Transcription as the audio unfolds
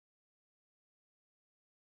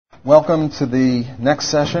Welcome to the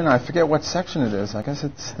next session. I forget what section it is. I guess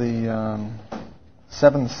it's the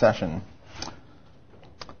 7th session.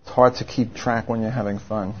 It's hard to keep track when you're having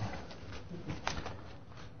fun.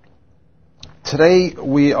 Today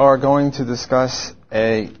we are going to discuss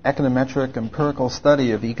an econometric empirical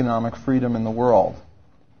study of economic freedom in the world.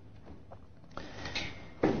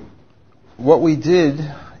 What we did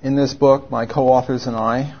in this book, my co-authors and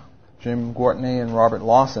I, Jim Gortney and Robert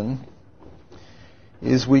Lawson,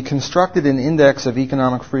 is we constructed an index of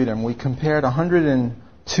economic freedom. We compared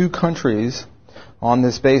 102 countries on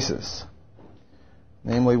this basis.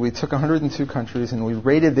 Namely, we took 102 countries and we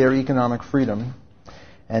rated their economic freedom,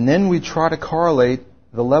 and then we try to correlate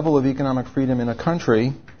the level of economic freedom in a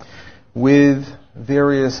country with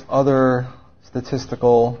various other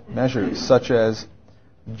statistical measures, such as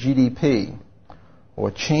GDP, or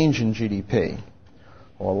change in GDP,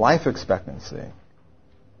 or life expectancy,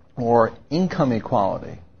 or income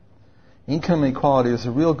equality. Income equality is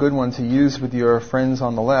a real good one to use with your friends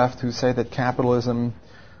on the left who say that capitalism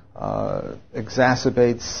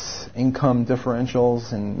exacerbates income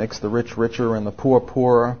differentials and makes the rich richer and the poor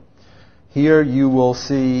poorer. Here you will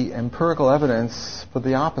see empirical evidence for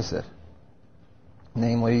the opposite.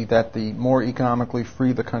 Namely, that the more economically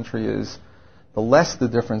free the country is, the less the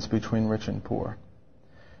difference between rich and poor.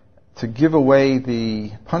 To give away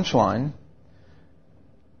the punchline,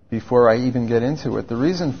 before I even get into it, the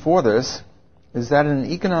reason for this is that in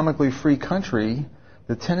an economically free country,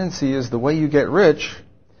 the tendency is the way you get rich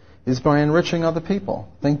is by enriching other people.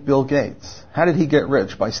 Think Bill Gates. How did he get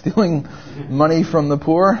rich? By stealing money from the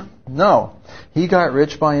poor? No. He got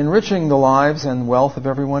rich by enriching the lives and wealth of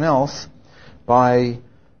everyone else by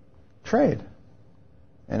trade.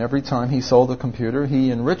 And every time he sold a computer,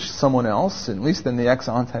 he enriched someone else, at least in the ex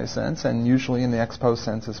ante sense, and usually in the ex post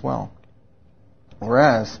sense as well.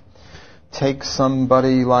 Whereas, take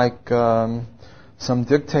somebody like some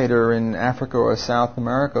dictator in Africa or South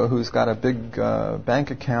America who's got a big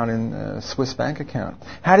bank account in a Swiss bank account.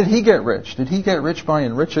 How did he get rich? Did he get rich by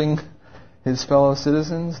enriching his fellow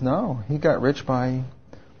citizens? No, he got rich by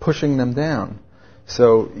pushing them down.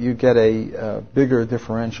 So you get a bigger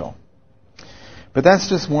differential. But that's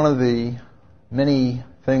just one of the many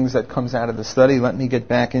things that comes out of the study. Let me get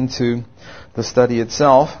back into the study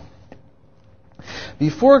itself.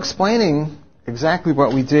 Before explaining exactly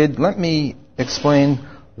what we did, let me explain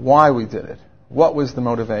why we did it. What was the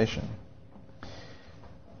motivation?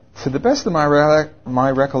 To the best of my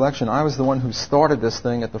recollection, I was the one who started this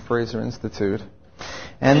thing at the Fraser Institute.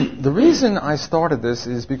 And the reason I started this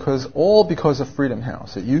is because of Freedom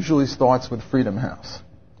House. It usually starts with Freedom House,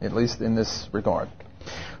 at least in this regard.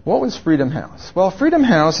 What was Freedom House? Well, Freedom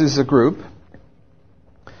House is a group,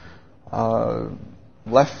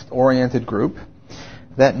 left-oriented group,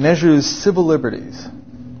 that measures civil liberties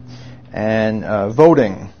and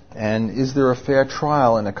voting, and is there a fair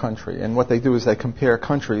trial in a country. And what they do is they compare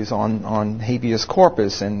countries on habeas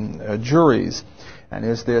corpus and juries, and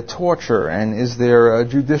is there torture, and is there a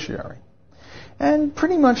judiciary. And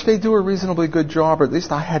pretty much they do a reasonably good job, or at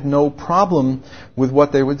least I had no problem with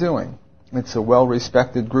what they were doing. It's a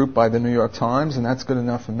well-respected group by the New York Times, and that's good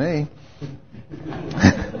enough for me.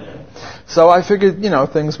 So I figured,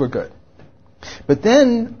 things were good. But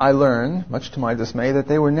then I learned, much to my dismay, that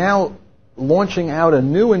they were now launching out a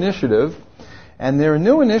new initiative, and their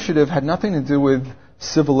new initiative had nothing to do with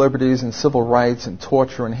civil liberties and civil rights and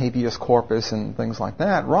torture and habeas corpus and things like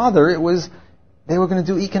that. Rather, it was they were going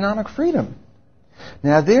to do economic freedom.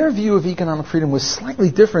 Now, their view of economic freedom was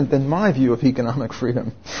slightly different than my view of economic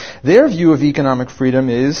freedom. Their view of economic freedom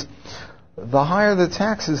is the higher the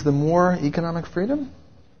taxes, the more economic freedom.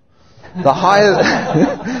 The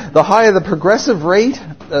higher the progressive rate,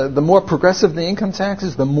 the more progressive the income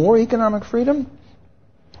taxes, the more economic freedom.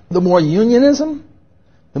 The more unionism,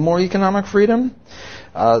 the more economic freedom.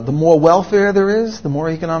 The more welfare there is, the more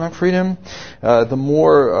economic freedom. The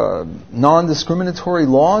more non-discriminatory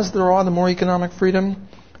laws there are, the more economic freedom.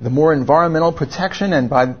 The more environmental protection, and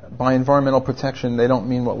by environmental protection they don't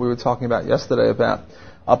mean what we were talking about yesterday about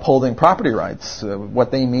upholding property rights.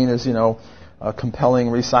 What they mean is, compelling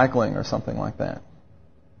recycling or something like that.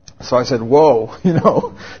 So I said, whoa,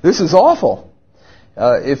 this is awful.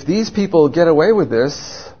 If these people get away with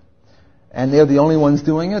this, and they're the only ones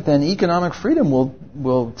doing it, then economic freedom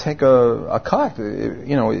will take a cut.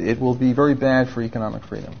 It will be very bad for economic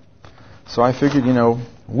freedom. So I figured,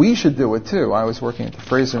 we should do it too. I was working at the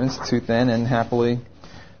Fraser Institute then, and happily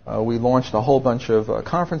we launched a whole bunch of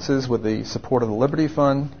conferences with the support of the Liberty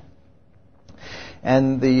Fund.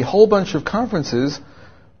 And the whole bunch of conferences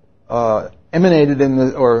emanated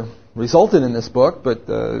resulted in this book, but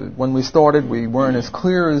when we started, we weren't as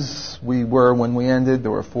clear as we were when we ended.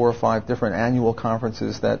 There were 4 or 5 different annual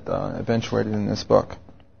conferences that eventuated in this book.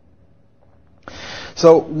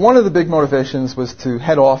 So one of the big motivations was to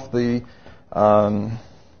head off the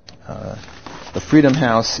Freedom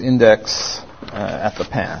House Index at the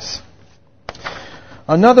pass.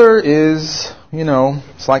 Another is,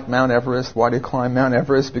 it's like Mount Everest. Why do you climb Mount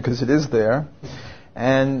Everest? Because it is there.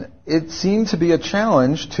 And it seemed to be a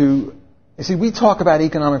challenge to, we talk about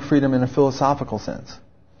economic freedom in a philosophical sense.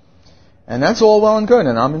 And that's all well and good,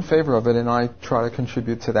 and I'm in favor of it, and I try to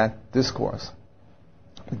contribute to that discourse.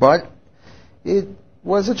 But it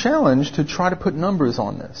was a challenge to try to put numbers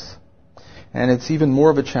on this. And it's even more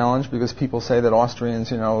of a challenge because people say that Austrians,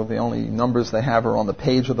 the only numbers they have are on the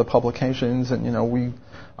page of the publications, and,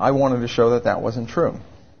 I wanted to show that that wasn't true.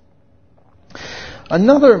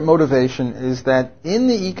 Another motivation is that in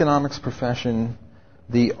the economics profession,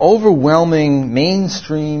 the overwhelming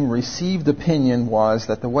mainstream received opinion was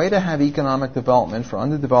that the way to have economic development for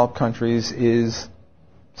underdeveloped countries is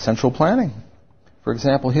central planning. For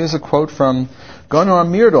example, here's a quote from Gunnar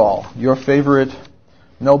Myrdal, your favorite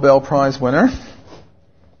Nobel Prize winner.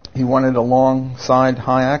 He won it alongside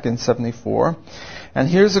Hayek in 1974. And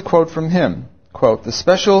here's a quote from him. Quote, "The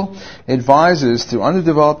special advisors to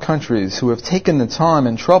underdeveloped countries who have taken the time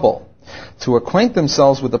and trouble to acquaint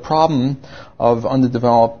themselves with the problem of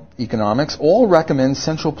underdeveloped economics all recommend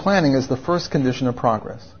central planning as the first condition of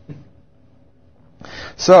progress."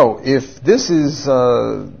 So, if this is,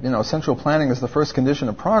 central planning is the first condition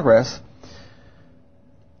of progress,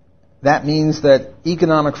 that means that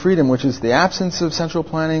economic freedom, which is the absence of central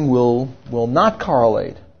planning, will not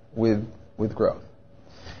correlate with growth.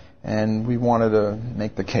 And we wanted to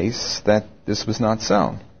make the case that this was not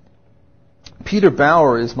so. Peter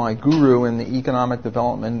Bauer is my guru in the economic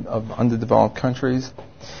development of underdeveloped countries.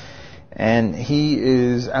 And he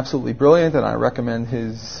is absolutely brilliant, and I recommend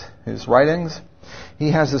his writings.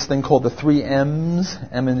 He has this thing called the 3 M's,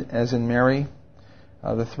 M as in Mary.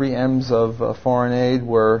 The 3 M's of foreign aid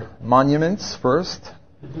were monuments first.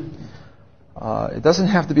 It doesn't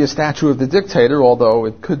have to be a statue of the dictator, although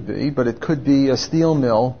it could be, but it could be a steel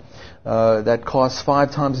mill that costs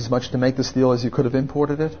 5 times as much to make the steel as you could have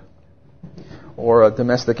imported it. Or a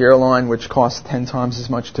domestic airline which costs 10 times as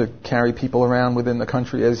much to carry people around within the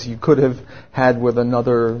country as you could have had with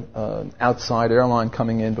another outside airline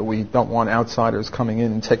coming in, but we don't want outsiders coming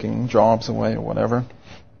in and taking jobs away or whatever.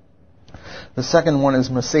 The second one is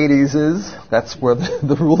Mercedeses. That's where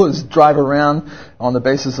the rulers drive around on the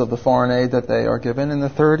basis of the foreign aid that they are given. And the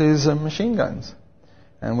third is machine guns.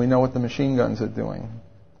 And we know what the machine guns are doing.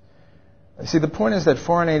 See, the point is that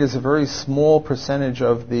foreign aid is a very small percentage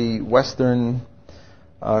of the Western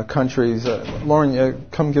countries. Lauren,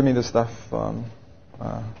 come give me the stuff.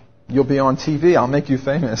 You'll be on TV. I'll make you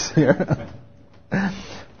famous here.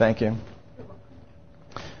 Thank you.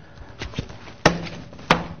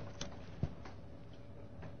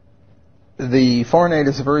 The foreign aid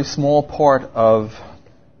is a very small part of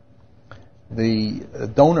the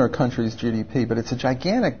donor country's GDP, but it's a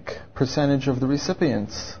gigantic percentage of the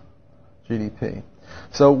recipient's GDP.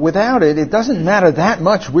 So without it, it doesn't matter that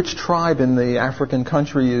much which tribe in the African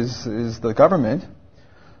country is the government,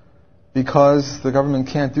 because the government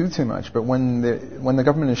can't do too much. But when the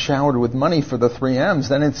government is showered with money for the 3 M's,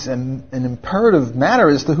 then it's an imperative matter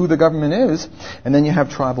as to who the government is, and then you have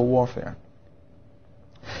tribal warfare.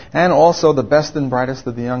 And also the best and brightest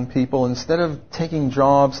of the young people, instead of taking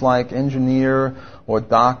jobs like engineer or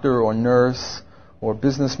doctor or nurse or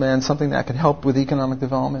businessman, something that could help with economic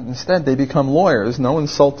development, instead they become lawyers. No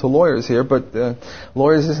insult to lawyers here, but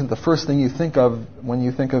lawyers isn't the first thing you think of when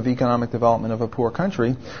you think of economic development of a poor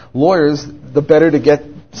country. Lawyers, the better to get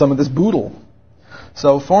some of this boodle.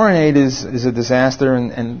 So foreign aid is a disaster,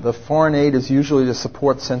 and the foreign aid is usually to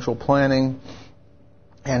support central planning,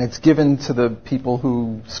 and it's given to the people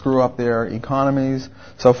who screw up their economies.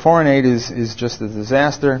 So foreign aid is just a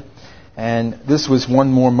disaster, and this was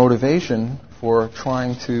one more motivation for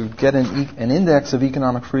trying to get an index of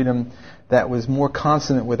economic freedom that was more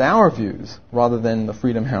consonant with our views rather than the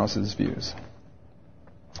Freedom House's views.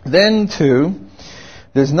 Then, too,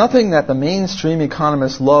 there's nothing that the mainstream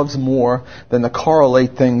economist loves more than to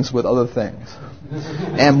correlate things with other things.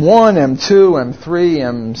 M1, M2,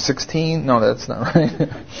 M3, M16. No, that's not right.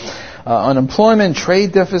 Unemployment,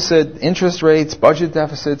 trade deficit, interest rates, budget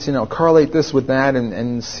deficits, correlate this with that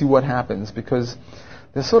and see what happens, because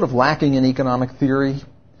they're sort of lacking in economic theory.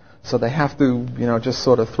 So they have to, just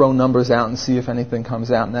sort of throw numbers out and see if anything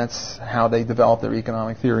comes out, and that's how they develop their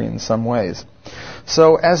economic theory in some ways.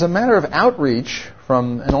 So as a matter of outreach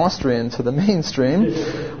from an Austrian to the mainstream,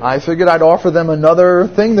 I figured I'd offer them another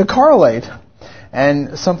thing to correlate,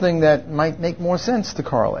 and something that might make more sense to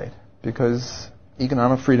correlate, because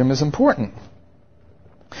economic freedom is important.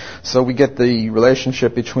 So we get the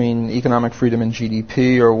relationship between economic freedom and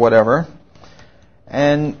GDP or whatever.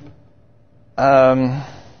 And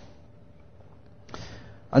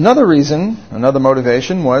another reason, another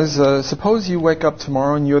motivation was, suppose you wake up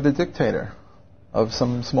tomorrow and you're the dictator of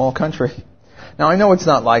some small country. Now, I know it's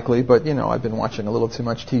not likely, but, I've been watching a little too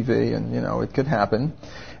much TV, and, it could happen.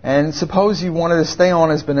 And suppose you wanted to stay on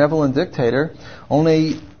as benevolent dictator,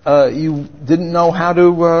 only you didn't know how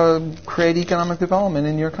to create economic development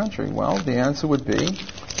in your country. Well, the answer would be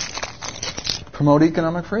promote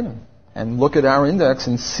economic freedom. And look at our index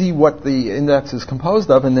and see what the index is composed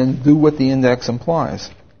of, and then do what the index implies.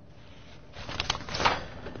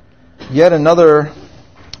 Yet another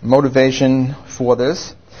motivation for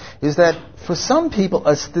this is that for some people,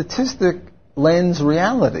 a statistic lends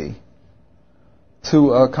reality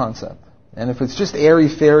to a concept. And if it's just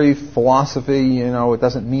airy-fairy philosophy, it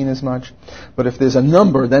doesn't mean as much. But if there's a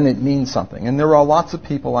number, then it means something. And there are lots of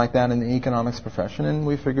people like that in the economics profession, and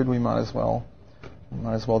we figured we might as well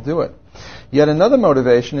do it. Yet another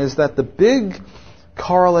motivation is that the big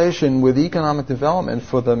correlation with economic development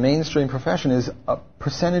for the mainstream profession is a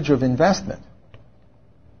percentage of investment.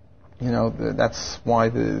 That's why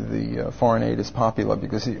the foreign aid is popular,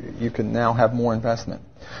 because you can now have more investment.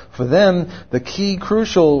 For them, the key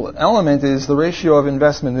crucial element is the ratio of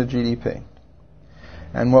investment to GDP.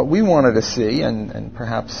 And what we wanted to see, and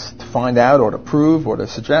perhaps to find out or to prove or to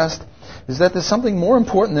suggest, is that there's something more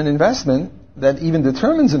important than investment that even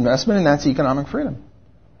determines investment, and that's economic freedom.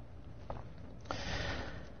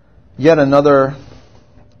 Yet another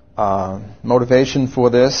motivation for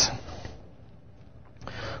this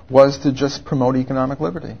was to just promote economic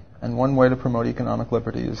liberty. And one way to promote economic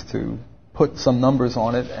liberty is to put some numbers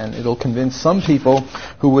on it, and it'll convince some people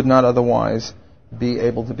who would not otherwise be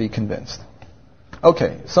able to be convinced.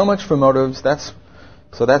 Okay, so much for motives. That's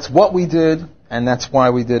what we did, and that's why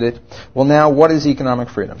we did it. Well, now, what is economic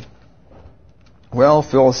freedom? Well,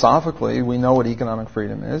 philosophically, we know what economic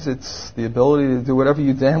freedom is. It's the ability to do whatever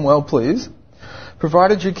you damn well please,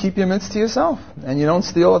 provided you keep your mitts to yourself and you don't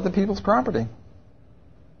steal other people's property.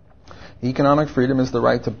 Economic freedom is the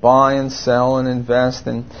right to buy and sell and invest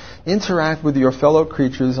and interact with your fellow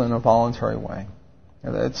creatures in a voluntary way.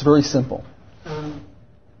 It's very simple.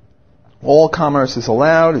 All commerce is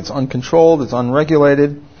allowed, it's uncontrolled, it's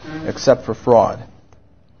unregulated, except for fraud.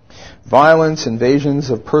 Violence,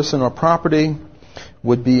 invasions of person or property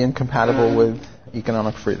would be incompatible with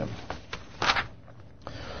economic freedom.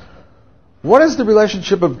 What is the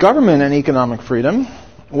relationship of government and economic freedom?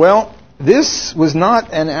 Well, this was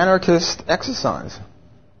not an anarchist exercise.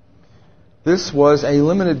 This was a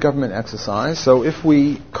limited government exercise. So if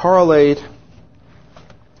we correlate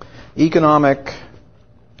economic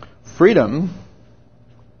freedom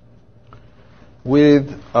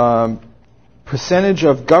with percentage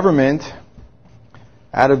of government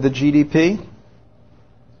out of the GDP,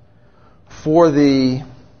 for the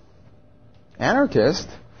anarchist,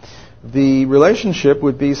 the relationship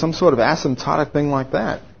would be some sort of asymptotic thing like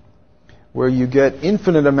that, where you get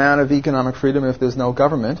infinite amount of economic freedom if there's no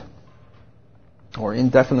government, or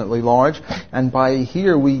indefinitely large. And by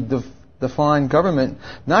here we define government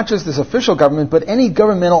not just as official government, but any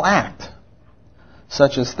governmental act,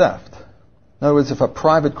 such as theft. In other words, if a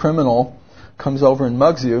private criminal comes over and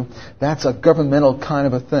mugs you, that's a governmental kind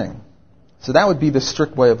of a thing. So that would be the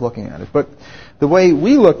strict way of looking at it. But the way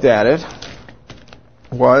we looked at it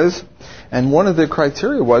was, and one of the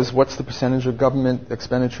criteria was, what's the percentage of government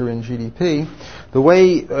expenditure in GDP? The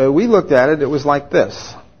way we looked at it, it was like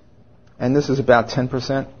this. And this is about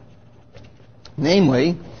 10%.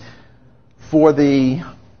 Namely, for the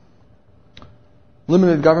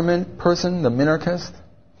limited government person, the minarchist,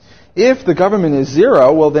 if the government is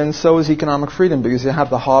zero, well then so is economic freedom, because you have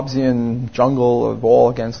the Hobbesian jungle of all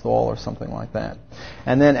against all or something like that.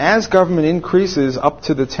 And then as government increases up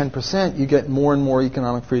to the 10%, you get more and more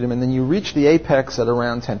economic freedom, and then you reach the apex at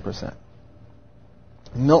around 10%.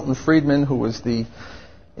 Milton Friedman, who was the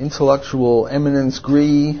intellectual eminence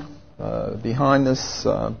gris behind this,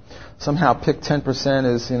 somehow picked 10%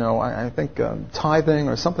 as, I think tithing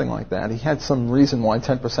or something like that. He had some reason why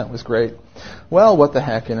 10% was great. Well, what the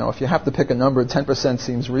heck, if you have to pick a number, 10%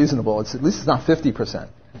 seems reasonable. At least it's not 50%.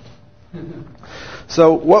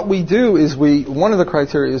 So what we do is one of the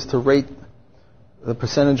criteria is to rate the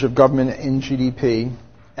percentage of government in GDP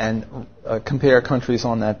and compare countries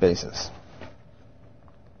on that basis.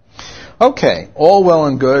 Okay, all well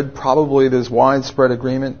and good. Probably there's widespread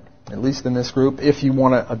agreement at least in this group, if you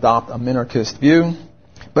want to adopt a minarchist view.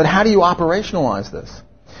 But how do you operationalize this?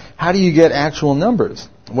 How do you get actual numbers?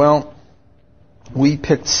 Well, we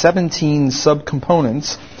picked 17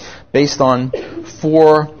 subcomponents based on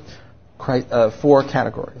four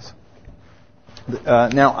categories.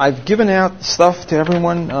 Now, I've given out stuff to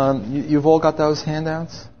everyone. You've all got those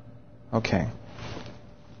handouts? Okay.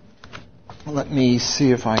 Let me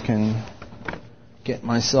see if I can get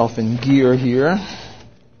myself in gear here.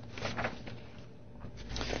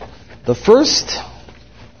 The first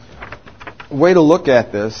way to look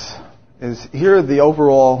at this is, here are the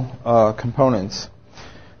overall components.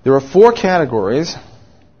 There are four categories,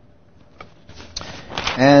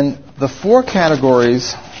 and the four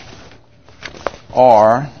categories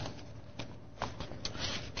are,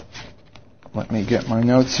 let me get my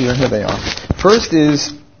notes here, here they are. First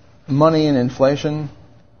is money and inflation.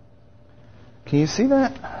 Can you see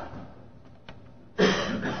that?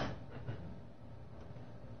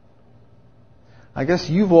 I guess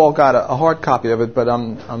you've all got a hard copy of it, but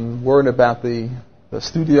I'm worried about the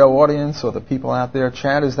studio audience or the people out there.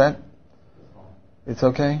 Chad, is that? It's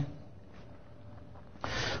okay?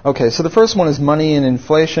 Okay, so the first one is money and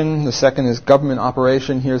inflation. The second is government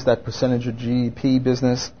operation. Here's that percentage of GDP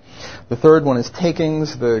business. The third one is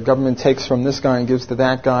takings. The government takes from this guy and gives to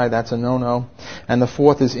that guy. That's a no-no. And the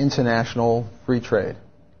fourth is international free trade.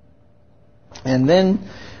 And then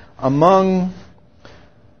among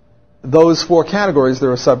those four categories, there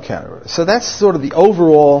are subcategories. So that's sort of the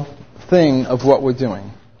overall thing of what we're doing.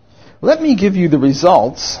 Let me give you the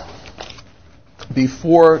results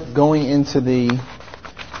before going into the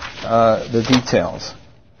details.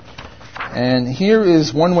 And here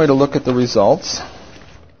is one way to look at the results.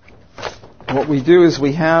 What we do is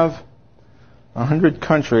we have 100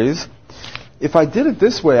 countries. If I did it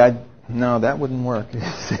this way, no, that wouldn't work.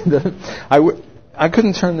 I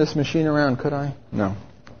couldn't turn this machine around, could I? No.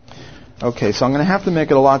 Okay, so I'm going to have to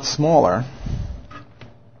make it a lot smaller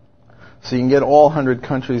so you can get all 100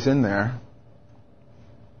 countries in there.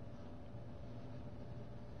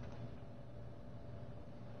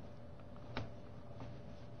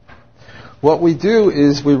 What we do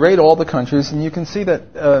is we rate all the countries, and you can see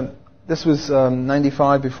that this was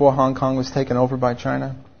 95 before Hong Kong was taken over by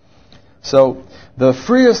China. So the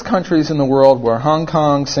freest countries in the world were Hong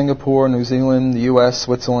Kong, Singapore, New Zealand, the U.S.,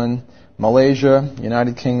 Switzerland, Malaysia,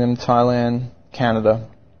 United Kingdom, Thailand, Canada,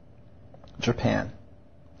 Japan.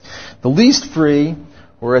 The least free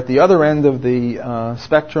were at the other end of the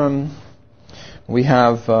spectrum. We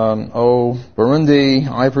have Burundi,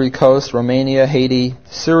 Ivory Coast, Romania, Haiti,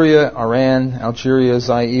 Syria, Iran, Algeria,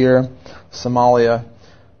 Zaire, Somalia,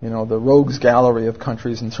 the rogues gallery of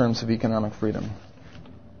countries in terms of economic freedom.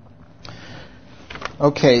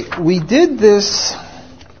 Okay, we did this.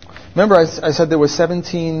 Remember I said there were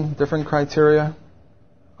 17 different criteria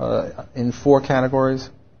in four categories?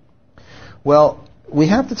 Well, we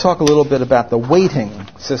have to talk a little bit about the weighting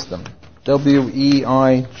system. W-E-I-G-H-T-I-N-G,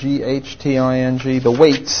 the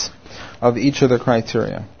weights of each of the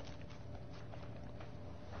criteria.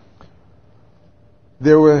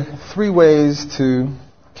 There were three ways to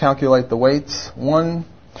calculate the weights. One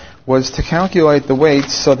was to calculate the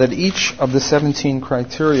weights so that each of the 17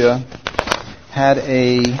 criteria had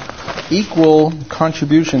a equal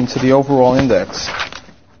contribution to the overall index.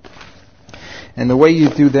 And the way you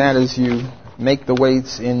do that is you make the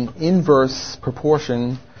weights in inverse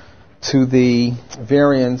proportion to the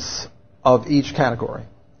variance of each category.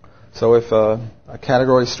 So if a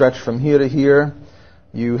category stretched from here to here,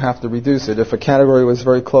 you have to reduce it. If a category was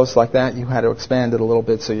very close like that, you had to expand it a little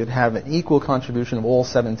bit so you'd have an equal contribution of all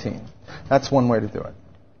 17. That's one way to do it.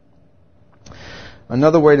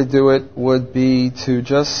 Another way to do it would be to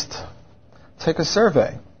just take a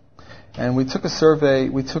survey. And we took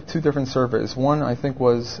two different surveys. One, I think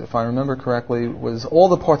was, if I remember correctly, was all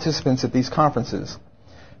the participants at these conferences.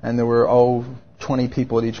 And there were, 20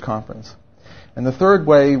 people at each conference. And the third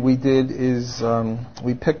way we did is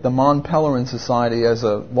we picked the Mont Pelerin Society as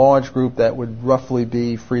a large group that would roughly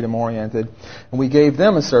be freedom-oriented. And we gave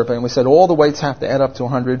them a survey, and we said, all the weights have to add up to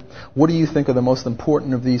 100. What do you think are the most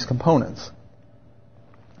important of these components?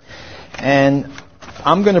 And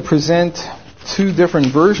I'm going to present two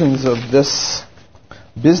different versions of this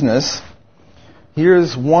business.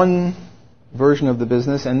 Here's one version of the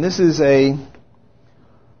business, and this is a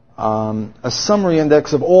summary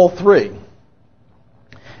index of all three.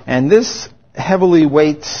 And this heavily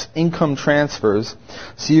weights income transfers.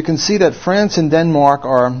 So you can see that France and Denmark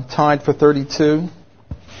are tied for 32,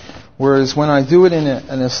 whereas when I do it in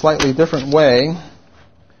a slightly different way,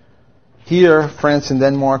 here France and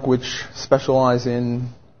Denmark, which specialize in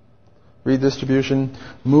redistribution,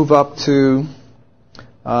 move up to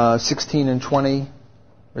 16 and 20,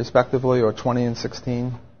 respectively, or 20 and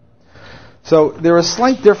 16. So there are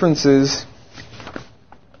slight differences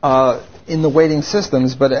in the weighting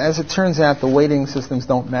systems, but as it turns out, the weighting systems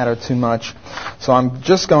don't matter too much. So I'm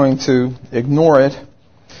just going to ignore it.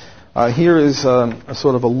 Here is a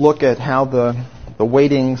sort of a look at how the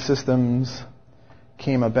weighting systems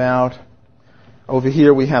came about. Over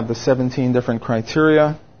here we have the 17 different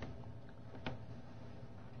criteria.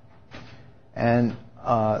 And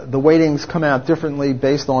the weightings come out differently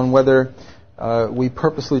based on whether we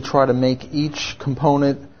purposely try to make each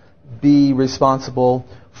component be responsible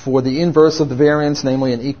for the inverse of the variance,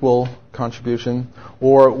 namely an equal contribution,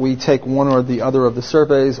 or we take one or the other of the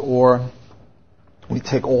surveys, or we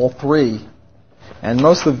take all three. And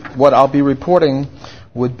most of what I'll be reporting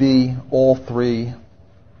would be all three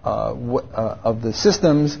of the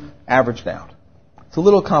systems averaged out. It's a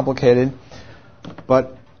little complicated,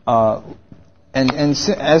 but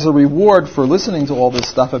as a reward for listening to all this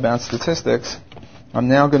stuff about statistics, I'm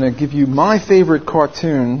now going to give you my favorite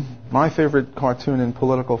cartoon in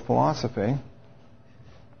political philosophy.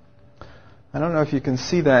 I don't know if you can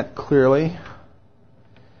see that clearly.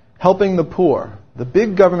 Helping the poor. The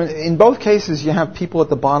big government, in both cases you have people at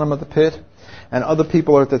the bottom of the pit and other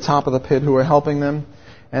people are at the top of the pit who are helping them.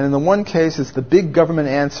 And in the one case it's the big government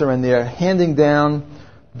answer and they're handing down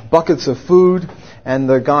buckets of food and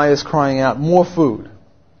the guy is crying out, more food.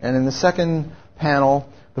 And in the second panel,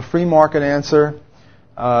 the free market answer,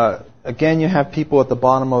 again you have people at the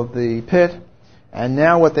bottom of the pit, and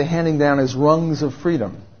now what they're handing down is rungs of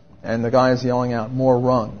freedom. And the guy is yelling out, more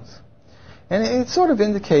rungs. And it sort of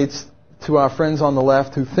indicates to our friends on the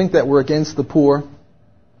left who think that we're against the poor,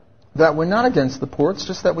 that we're not against the poor, it's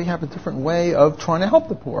just that we have a different way of trying to help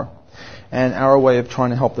the poor. And our way of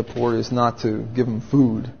trying to help the poor is not to give them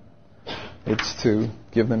food, it's to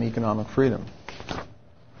give them economic freedom.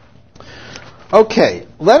 Okay,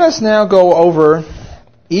 let us now go over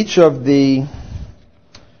each of the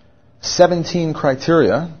 17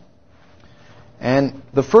 criteria. And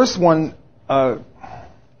the first one I'll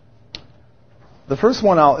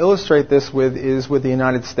illustrate this with is with the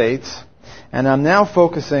United States. And I'm now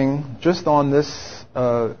focusing just on this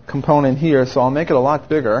component here, so I'll make it a lot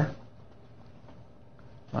bigger.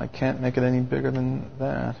 I can't make it any bigger than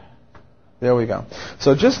that. There we go.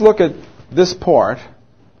 So just look at this part,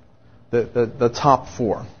 the top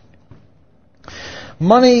four.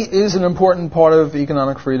 Money is an important part of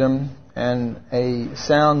economic freedom, and a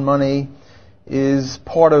sound money is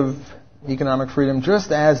part of economic freedom.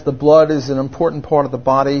 Just as the blood is an important part of the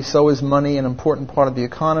body, so is money an important part of the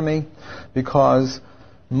economy, because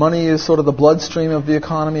money is sort of the bloodstream of the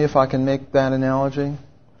economy, if I can make that analogy.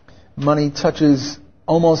 Money touches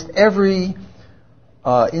almost every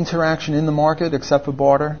interaction in the market except for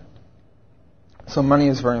barter. So money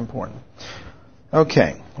is very important.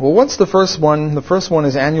 Okay, well, what's the first one? The first one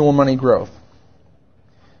is annual money growth.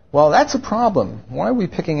 Well, that's a problem. Why are we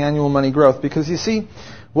picking annual money growth? Because you see,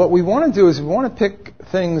 what we want to do is we want to pick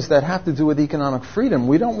things that have to do with economic freedom.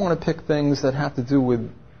 We don't want to pick things that have to do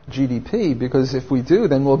with GDP, because if we do,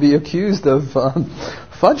 then we'll be accused of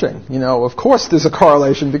fudging. You know, of course there's a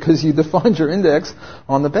correlation because you defined your index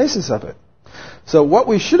on the basis of it. So what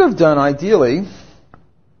we should have done ideally,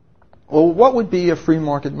 well, what would be a free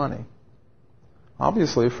market money?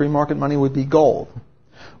 Obviously, a free market money would be gold.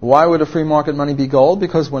 Why would a free market money be gold?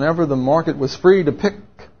 Because whenever the market was free to pick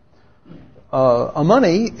a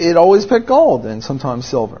money, it always picked gold and sometimes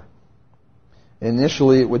silver.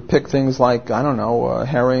 Initially, it would pick things like, I don't know,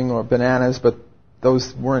 herring or bananas, but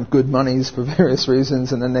those weren't good monies for various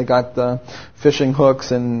reasons. And then they got fishing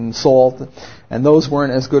hooks and salt, and those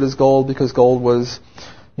weren't as good as gold because gold was,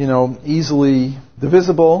 you know, easily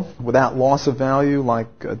divisible without loss of value. Like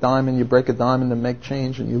a diamond, you break a diamond to make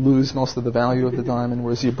change and you lose most of the value of the diamond,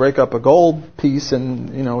 whereas you break up a gold piece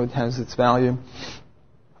and, you know, it has its value.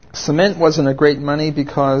 Cement wasn't a great money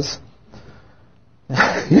because you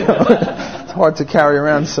know, it's hard to carry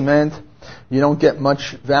around cement. You don't get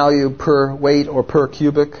much value per weight or per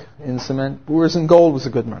cubic in cement, whereas in gold was a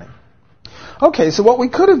good money. Okay, so what we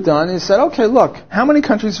could have done is said, okay, look, how many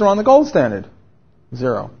countries are on the gold standard?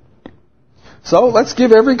 0. So let's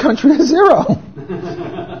give every country a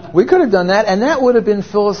 0. We could have done that, and that would have been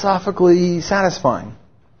philosophically satisfying.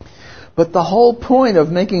 But the whole point of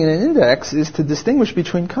making an index is to distinguish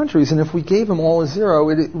between countries, and if we gave them all a 0,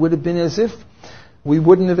 it would have been as if we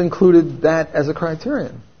wouldn't have included that as a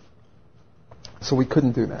criterion. So we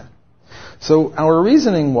couldn't do that. So our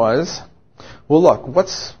reasoning was, well, look,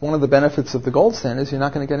 what's one of the benefits of the gold standard is you're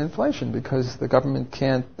not going to get inflation because the government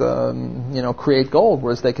can't, create gold,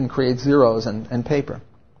 whereas they can create zeros and paper.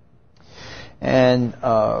 And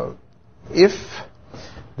if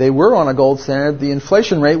they were on a gold standard, the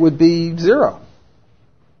inflation rate would be 0.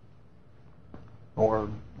 Or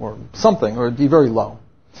something, or it'd be very low.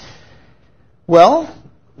 Well,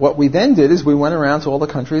 what we then did is we went around to all the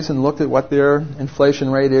countries and looked at what their inflation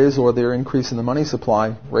rate is or their increase in the money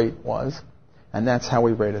supply rate was, and that's how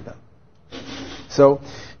we rated them. So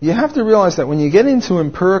you have to realize that when you get into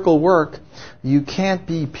empirical work, you can't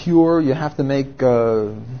be pure, you have to make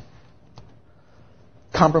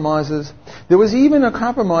compromises. There was even a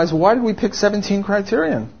compromise. Why did we pick 17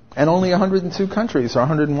 criterion and only 102 countries or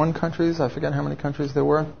 101 countries? I forget how many countries there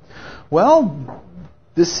were. Well,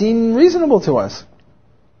 this seemed reasonable to us.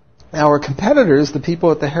 Our competitors, the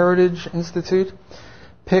people at the Heritage Institute,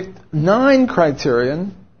 picked 9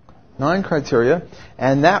 criteria,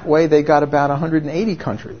 and that way they got about 180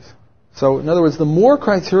 countries. So, in other words, the more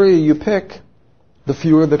criteria you pick, the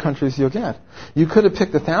fewer the countries you'll get. You could have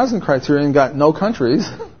picked 1,000 criteria and got no countries,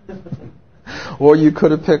 or you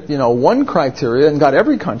could have picked, 1 criteria and got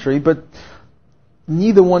every country, but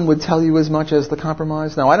neither one would tell you as much as the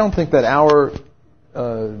compromise. Now, I don't think that our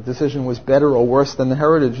decision was better or worse than the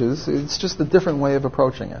Heritage's. It's just a different way of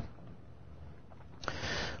approaching it.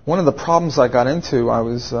 One of the problems I got into, I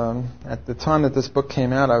was, at the time that this book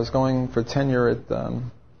came out, I was going for tenure at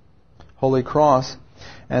Holy Cross,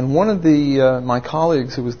 and one of my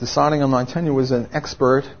colleagues who was deciding on my tenure was an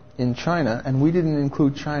expert in China, and we didn't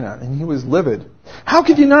include China, and he was livid. How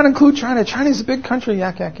could you not include China? China's a big country,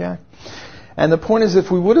 yak, yak, yak. And the point is,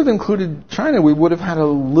 if we would have included China, we would have had to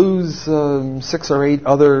lose 6 or 8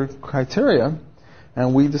 other criteria,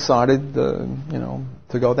 and we decided,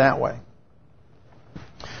 to go that way.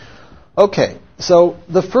 Okay, so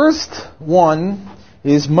the first one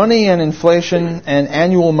is money and inflation and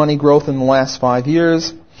annual money growth in the last 5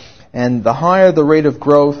 years. And the higher the rate of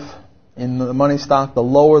growth in the money stock, the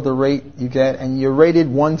lower the rate you get, and you're rated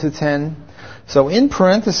 1 to 10. So in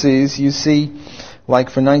parentheses, you see, like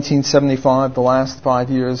for 1975, the last 5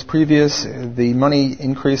 years previous, the money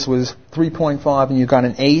increase was 3.5 and you got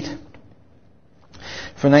an 8.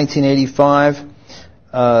 For 1985,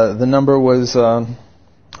 the number was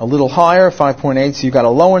a little higher, 5.8, so you got a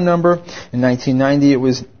lower number. In 1990, it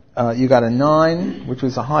was you got a 9, which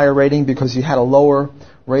was a higher rating because you had a lower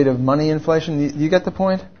rate of money inflation. You get the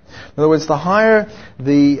point? In other words, the higher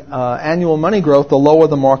the annual money growth, the lower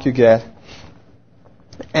the mark you get.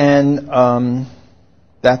 And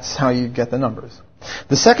that's how you get the numbers.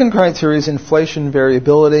 The second criteria is inflation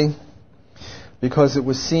variability, because it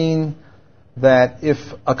was seen that if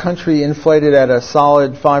a country inflated at a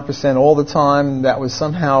solid 5% all the time, that was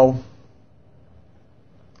somehow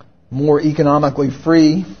more economically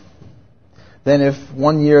free than if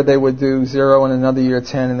one year they would do 0 and another year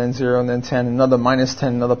 10 and then 0 and then 10, another minus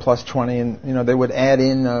 10, another plus 20, and they would add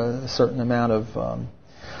in a certain amount of...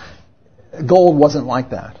 Gold wasn't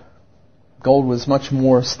like that. Gold was much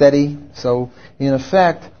more steady. So, in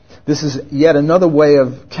effect, this is yet another way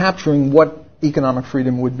of capturing what economic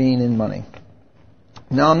freedom would mean in money.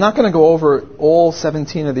 Now, I'm not going to go over all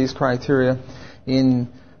 17 of these criteria in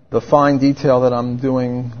the fine detail that I'm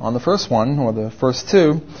doing on the first one, or the first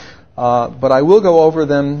 2, but I will go over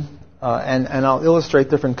them and I'll illustrate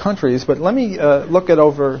different countries. But let me look at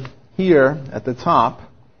over here at the top.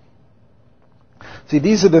 See,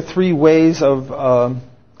 these are the 3 ways of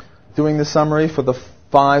doing the summary for the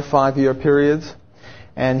 5-year periods.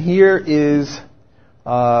 And here is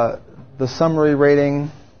the summary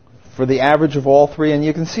rating for the average of all 3. And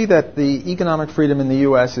you can see that the economic freedom in the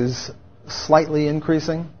U.S. is slightly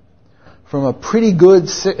increasing from a pretty good,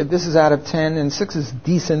 this is out of 10, and 6 is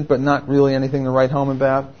decent, but not really anything to write home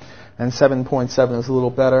about. And 7.7 is a little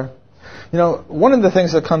better. One of the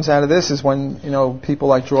things that comes out of this is when, people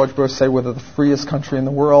like George Bush say we're the freest country in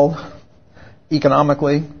the world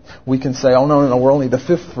economically, we can say, oh, no, we're only the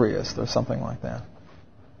 5th freest, or something like that.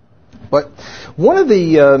 But one of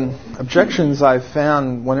the objections I've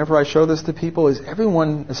found whenever I show this to people is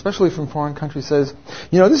everyone, especially from foreign countries, says,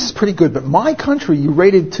 this is pretty good, but my country you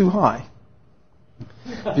rated too high.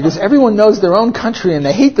 Because everyone knows their own country, and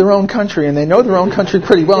they hate their own country, and they know their own country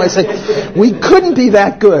pretty well. I say, we couldn't be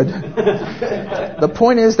that good. The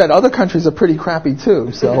point is that other countries are pretty crappy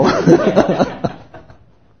too, so...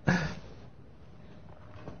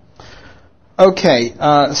 Okay,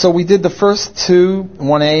 so we did the first 2,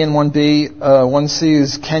 1A and 1B. 1C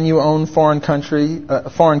is, can you own foreign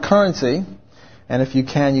currency? And if you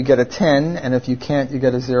can, you get a 10, and if you can't, you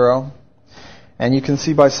get a 0. And you can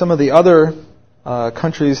see by some of the other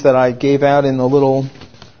countries that I gave out in the little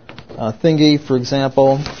thingy, for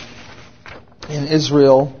example, in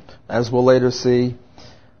Israel, as we'll later see,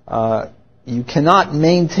 you cannot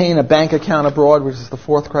maintain a bank account abroad, which is the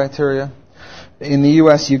fourth criteria. In the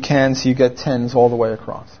U.S. you can, so you get 10s all the way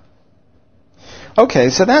across. Okay,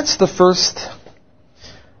 so that's the first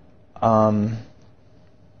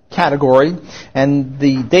category, and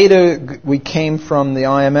the data we came from the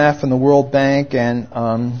IMF and the World Bank and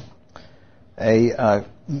a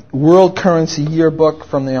World Currency Yearbook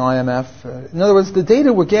from the IMF. In other words, the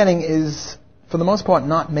data we're getting is, for the most part,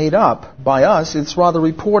 not made up by us. It's rather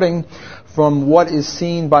reporting from what is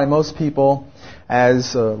seen by most people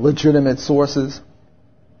as legitimate sources,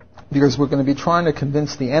 because we're going to be trying to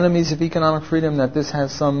convince the enemies of economic freedom that this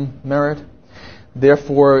has some merit.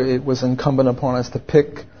 Therefore, it was incumbent upon us to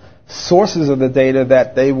pick sources of the data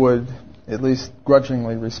that they would at least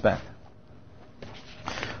grudgingly respect.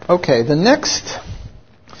 Okay, the next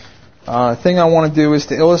thing I want to do is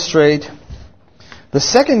to illustrate the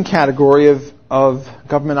second category of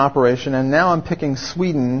government operation, and now I'm picking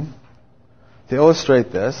Sweden to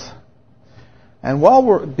illustrate this. And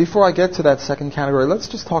before I get to that second category, let's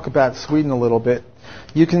just talk about Sweden a little bit.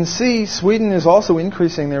 You can see Sweden is also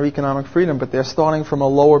increasing their economic freedom, but they're starting from a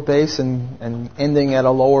lower base and ending at a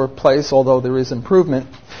lower place, although there is improvement.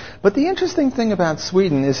 But the interesting thing about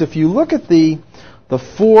Sweden is if you look at the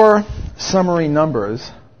four summary numbers,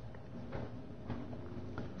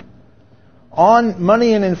 on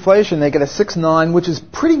money and inflation they get a 6.9, which is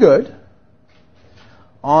pretty good.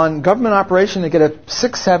 On government operation they get a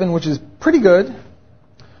 6.7, which is pretty good.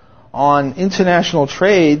 On international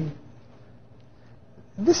trade,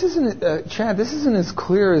 this isn't, Chad, this isn't as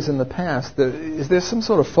clear as in the past. Is there some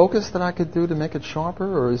sort of focus that I could do to make it sharper,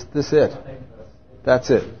 or is this it? I think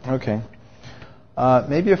that's it. Okay.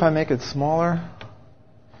 Maybe if I make it smaller.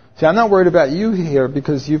 See, I'm not worried about you here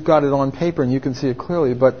because you've got it on paper and you can see it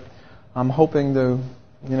clearly, but I'm hoping to,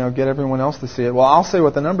 get everyone else to see it. Well, I'll say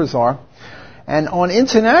what the numbers are. And on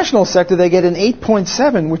international sector, they get an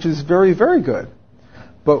 8.7, which is very, very good.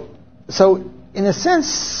 But so, in a sense,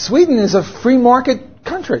 Sweden is a free market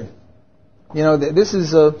country. This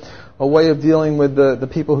is a way of dealing with the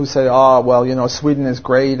people who say, Sweden is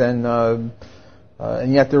great, and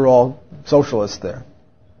yet they're all socialists there.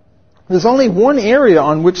 There's only one area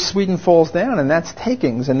on which Sweden falls down, and that's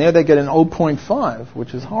takings, and there they get an 0.5,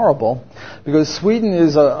 which is horrible, because Sweden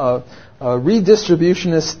is a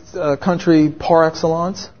redistributionist country par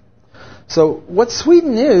excellence. So what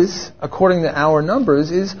Sweden is, according to our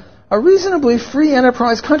numbers, is a reasonably free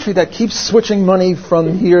enterprise country that keeps switching money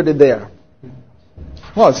from here to there.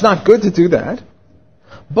 Well, it's not good to do that,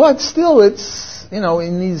 but still it's,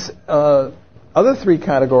 in these other three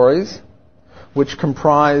categories, which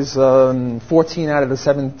comprise 14 out of the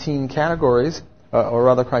 17 categories, or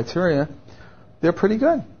other criteria, they're pretty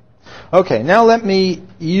good. Okay, now let me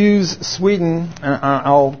use Sweden, and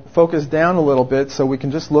I'll focus down a little bit so we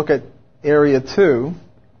can just look at Area 2,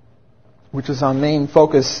 which is our main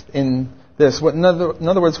focus in this. In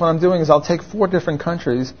other words, what I'm doing is I'll take four different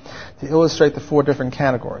countries to illustrate the four different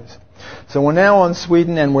categories. So we're now on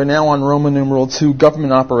Sweden, and we're now on Roman numeral 2,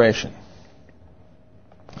 government operation.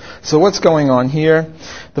 So what's going on here?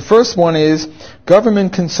 The first one is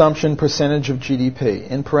government consumption percentage of GDP.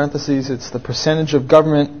 In parentheses, it's the percentage of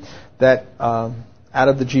government that out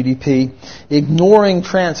of the GDP, ignoring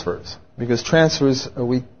transfers, because transfers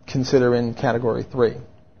we consider in category 3.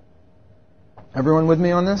 Everyone with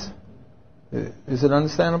me on this? Is it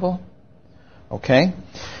understandable? Okay.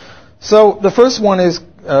 So the first one is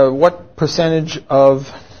what percentage of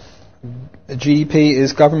GDP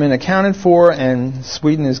is government accounted for, and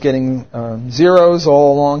Sweden is getting zeros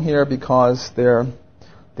all along here because their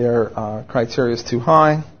criteria is too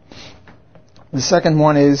high. The second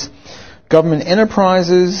one is government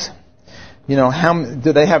enterprises.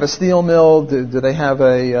 Do they have a steel mill? Do they have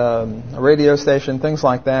a radio station? Things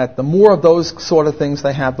like that. The more of those sort of things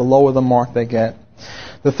they have, the lower the mark they get.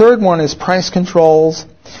 The third one is price controls,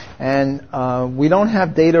 and we don't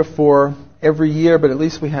have data for every year, but at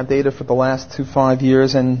least we have data for the last 5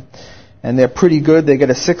 years, and they're pretty good. They get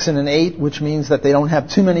a 6 and an 8, which means that they don't have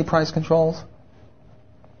too many price controls.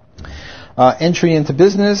 Entry into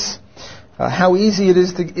business. How easy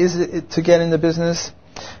is it to get into business?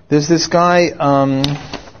 There's this guy,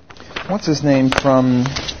 what's his name, from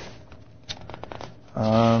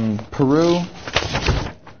Peru?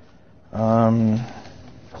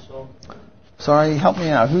 Sorry, help me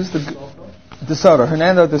out. Who's De Soto,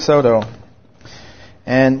 Hernando De Soto.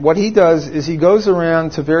 And what he does is he goes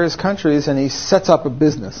around to various countries and he sets up a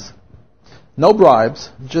business. No bribes,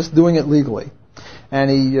 just doing it legally. and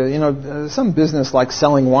he, some business like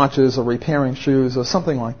selling watches or repairing shoes or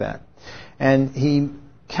something like that. And he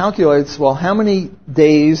calculates, well, how many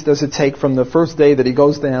days does it take from the first day that he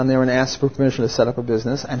goes down there and asks for permission to set up a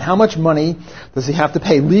business, and how much money does he have to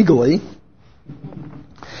pay legally?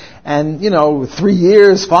 And, 3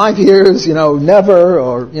 years, 5 years, never,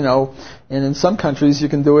 or, and in some countries you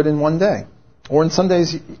can do it in 1 day. Or in some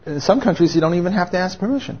countries you don't even have to ask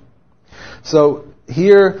permission. So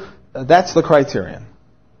here, that's the criterion.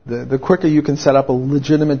 The quicker you can set up a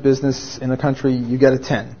legitimate business in a country, you get a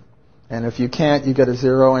 10. And if you can't, you get a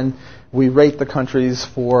 0. And we rate the countries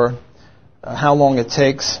for how long it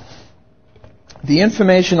takes. The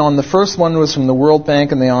information on the first one was from the World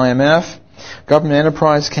Bank and the IMF. Government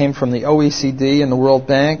enterprise came from the OECD and the World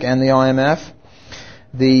Bank and the IMF.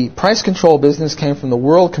 The price control business came from the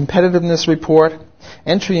World Competitiveness Report.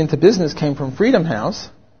 Entry into business came from Freedom House.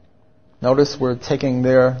 Notice we're taking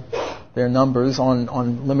their numbers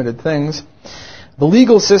on limited things. The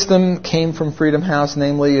legal system came from Freedom House,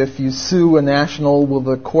 namely if you sue a national, will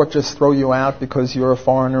the court just throw you out because you're a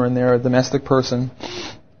foreigner and they're a domestic person?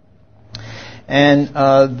 And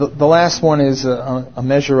the last one is a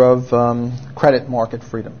measure of credit market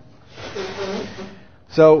freedom.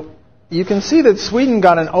 So you can see that Sweden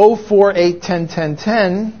got an 0, 4, 8, 10, 10,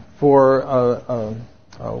 10 for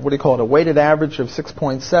a weighted average of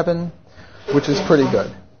 6.7, which is pretty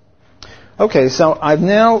good. Okay, so I've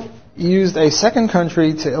now used a second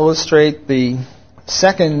country to illustrate the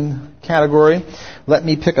second category. Let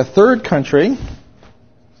me pick a third country,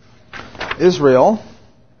 Israel,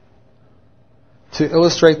 to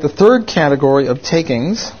illustrate the third category of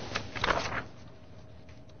takings.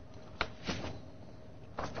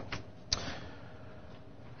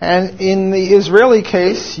 And in the Israeli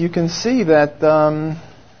case, you can see that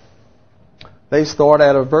they start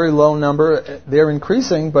at a very low number. They're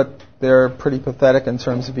increasing, but they're pretty pathetic in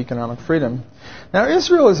terms of economic freedom. Now,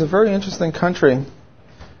 Israel is a very interesting country.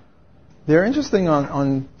 They're interesting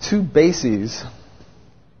on two bases.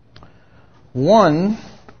 One,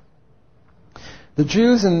 the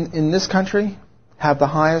Jews in this country have the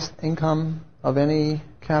highest income of any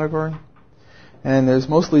category. And there's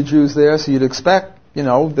mostly Jews there, so you'd expect,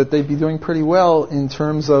 that they'd be doing pretty well in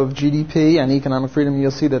terms of GDP and economic freedom.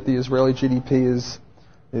 You'll see that the Israeli GDP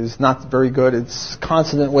is not very good. It's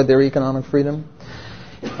consonant with their economic freedom.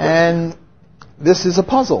 And this is a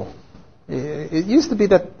puzzle. It used to be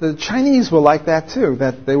that the Chinese were like that too,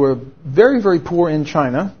 that they were very, very poor in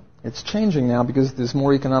China. It's changing now because there's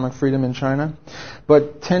more economic freedom in China.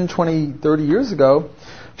 But 10, 20, 30 years ago,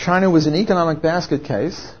 China was an economic basket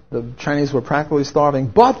case. The Chinese were practically starving.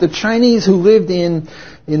 But the Chinese who lived in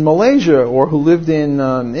Malaysia or who lived in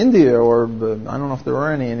India, or I don't know if there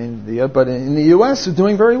are any in India, but in the U.S. are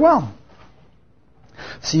doing very well.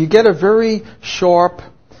 So you get a very sharp,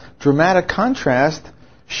 dramatic contrast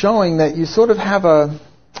showing that you sort of have a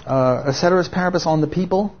ceteris paribus on the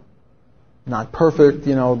people. Not perfect,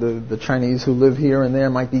 the Chinese who live here and there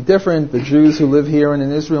might be different. The Jews who live here and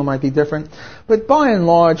in Israel might be different. But by and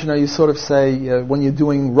large, you sort of say, when you're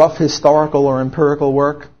doing rough historical or empirical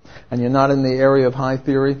work, and you're not in the area of high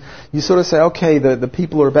theory, you sort of say, okay, the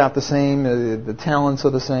people are about the same, the talents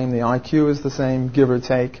are the same, the IQ is the same, give or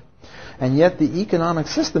take. And yet the economic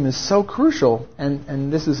system is so crucial,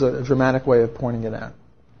 and this is a dramatic way of pointing it out.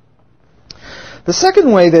 The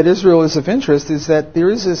second way that Israel is of interest is that there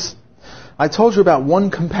is this, I told you about one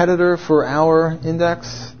competitor for our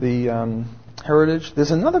index, the Heritage. There's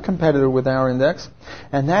another competitor with our index,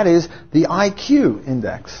 and that is the IQ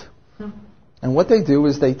index. And what they do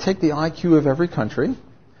is they take the IQ of every country,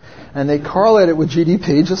 and they correlate it with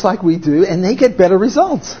GDP, just like we do, and they get better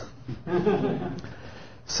results.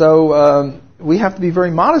 So we have to be very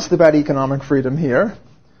modest about economic freedom here.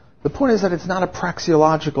 The point is that it's not a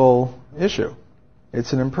praxeological issue.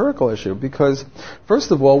 It's an empirical issue because,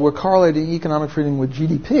 first of all, we're correlating economic freedom with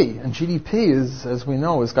GDP. And GDP, as we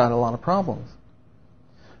know, has got a lot of problems.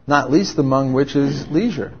 Not least among which is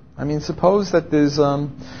leisure. I mean, suppose that there's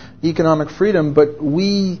economic freedom, but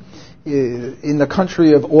we, in the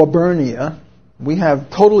country of Auburnia, we have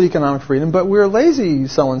total economic freedom, but we're lazy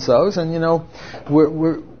so-and-sos, and,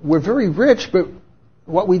 we're very rich, but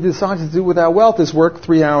what we decide to do with our wealth is work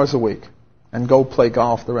 3 hours a week and go play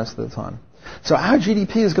golf the rest of the time. So our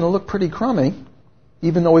GDP is going to look pretty crummy,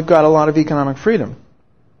 even though we've got a lot of economic freedom.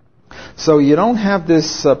 So you don't have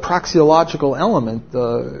this praxeological element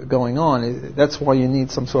going on. That's why you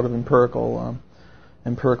need some sort of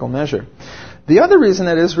empirical measure. The other reason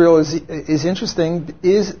that Israel is interesting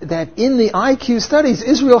is that in the IQ studies,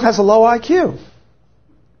 Israel has a low IQ,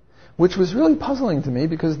 which was really puzzling to me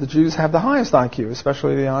because the Jews have the highest IQ,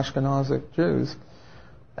 especially the Ashkenazic Jews.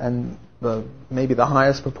 and maybe the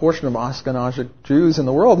highest proportion of Ashkenazic Jews in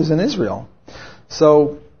the world is in Israel.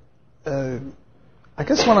 So I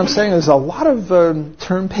guess what I'm saying is a lot of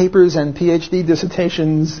term papers and PhD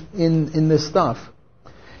dissertations in this stuff.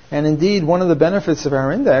 And indeed, one of the benefits of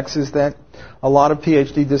our index is that a lot of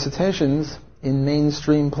PhD dissertations in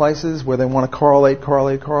mainstream places where they want to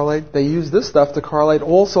correlate, they use this stuff to correlate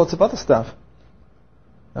all sorts of other stuff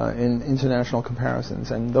in international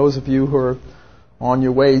comparisons. And those of you who are on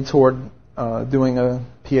your way toward doing a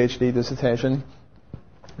PhD dissertation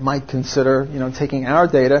might consider, taking our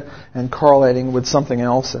data and correlating with something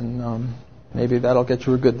else, and maybe that'll get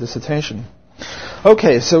you a good dissertation.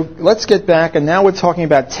 Okay, so let's get back, and now we're talking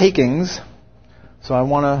about takings. So I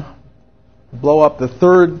want to blow up the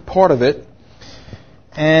third part of it.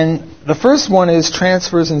 And the first one is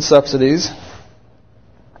transfers and subsidies.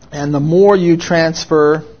 And the more you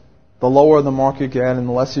transfer, the lower the mark you get, and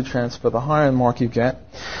the less you transfer, the higher the mark you get.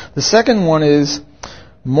 The second one is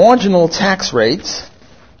marginal tax rates.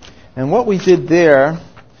 And what we did there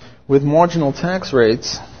with marginal tax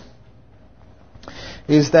rates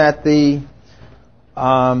is that the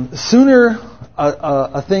sooner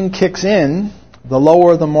a thing kicks in, the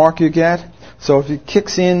lower the mark you get. So if it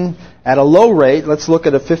kicks in at a low rate, let's look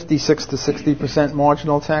at a 56 to 60%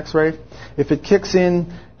 marginal tax rate. If it kicks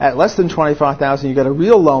in at less than 25,000, you get a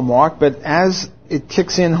real low mark, but as it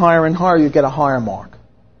kicks in higher and higher, you get a higher mark.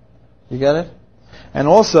 You get it? And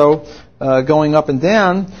also, going up and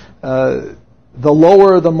down, the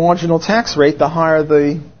lower the marginal tax rate, the higher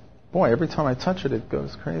the... Boy, every time I touch it, it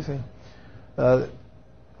goes crazy. The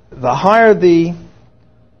higher the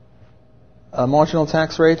marginal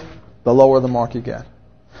tax rate, the lower the mark you get.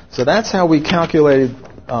 So that's how we calculated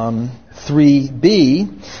 3B.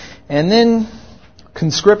 And then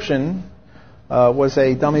conscription was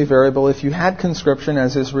a dummy variable. If you had conscription,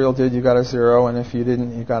 as Israel did, you got a 0, and if you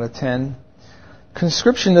didn't, you got a 10.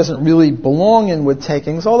 Conscription doesn't really belong in with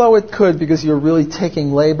takings, although it could, because you're really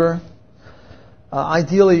taking labor.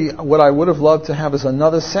 Ideally, what I would have loved to have is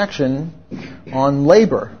another section on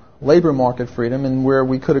labor market freedom, and where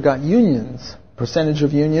we could have got unions, percentage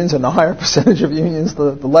of unions, and the higher percentage of unions,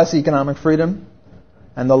 the less economic freedom,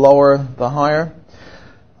 and the lower, the higher.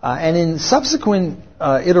 And in subsequent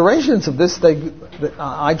iterations of this,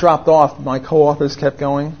 I dropped off. My co-authors kept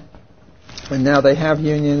going, and now they have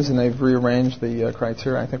unions, and they've rearranged the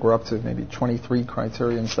criteria. I think we're up to maybe 23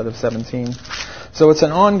 criteria instead of 17. So it's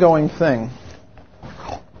an ongoing thing.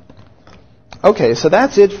 Okay, so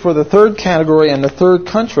that's it for the third category and the third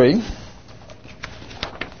country.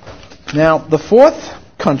 Now, the fourth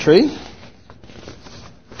country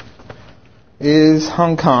is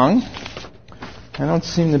Hong Kong. I don't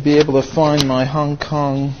seem to be able to find my Hong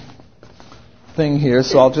Kong thing here,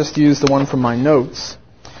 so I'll just use the one from my notes.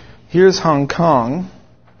 Here's Hong Kong,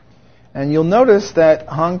 and you'll notice that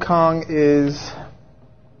Hong Kong is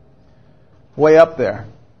way up there.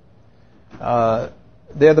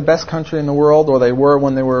 They're the best country in the world, or they were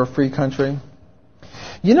when they were a free country.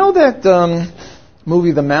 You know that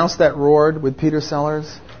movie, The Mouse That Roared, with Peter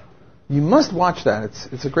Sellers? You must watch that.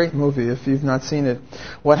 It's a great movie if you've not seen it.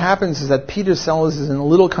 What happens is that Peter Sellers is in a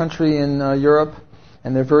little country in Europe,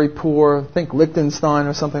 and they're very poor. Think Liechtenstein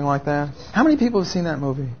or something like that. How many people have seen that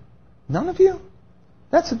movie? None of you?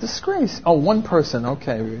 That's a disgrace. Oh, one person.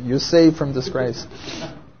 Okay, you're saved from disgrace.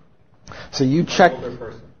 So you check.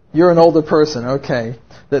 You're an older person, okay.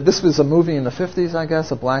 This was a movie in the 50s, I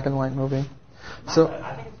guess, a black and white movie. So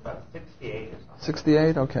I think it's about 68 or something.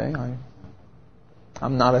 68, okay.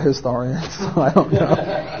 I'm not a historian, so I don't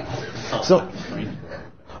know. So,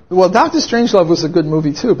 well, Dr. Strangelove was a good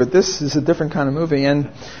movie too, but this is a different kind of movie.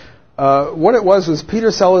 And what it was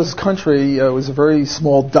Peter Sellers' country was a very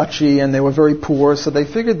small duchy, and they were very poor, so they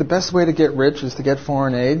figured the best way to get rich is to get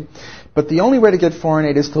foreign aid. But the only way to get foreign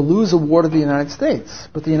aid is to lose a war to the United States.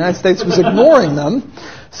 But the United States was ignoring them.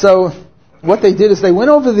 So what they did is they went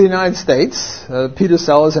over to the United States, Peter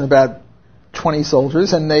Sellers and about 20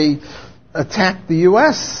 soldiers, and they attacked the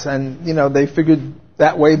U.S. And, they figured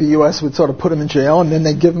that way the U.S. would sort of put them in jail, and then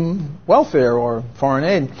they'd give them welfare or foreign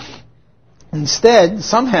aid. Instead,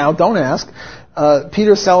 somehow, don't ask,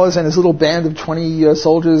 Peter Sellers and his little band of 20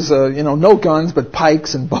 soldiers, no guns, but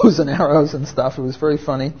pikes and bows and arrows and stuff. It was very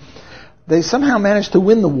funny. They somehow managed to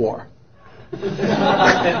win the war.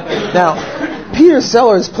 Now, Peter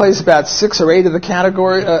Sellers plays about 6 or 8 of the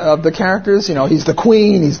characters. He's the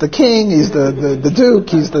queen, he's the king, he's the duke,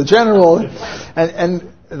 he's the general,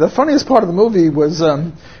 and the funniest part of the movie was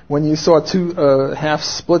when you saw two half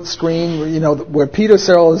split screen, where Peter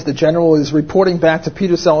Sellers, the general, is reporting back to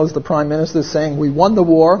Peter Sellers, the prime minister, saying, "We won the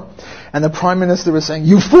war," and the prime minister is saying,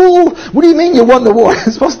 "You fool! What do you mean you won the war?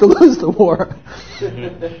 You're supposed to lose the war."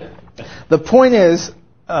 The point is,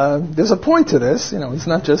 there's a point to this. It's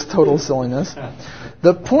not just total silliness.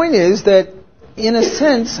 The point is that, in a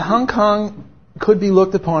sense, Hong Kong could be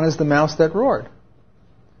looked upon as the mouse that roared.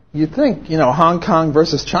 You'd think, Hong Kong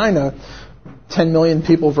versus China, 10 million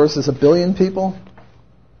people versus a billion people.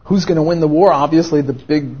 Who's going to win the war? Obviously, the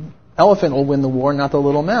big elephant will win the war, not the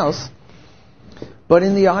little mouse. But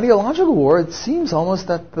in the ideological war, it seems almost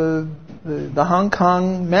that the Hong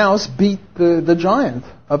Kong mouse beat the giant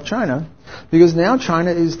of China, because now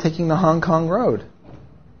China is taking the Hong Kong road,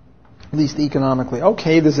 at least economically.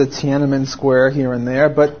 Okay, there's a Tiananmen Square here and there,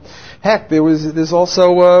 but heck, there's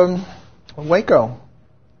also Waco,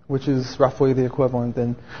 which is roughly the equivalent,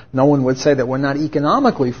 and no one would say that we're not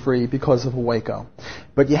economically free because of Waco.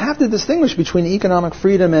 But you have to distinguish between economic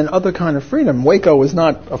freedom and other kind of freedom. Waco is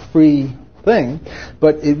not a free thing,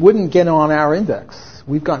 but it wouldn't get on our index.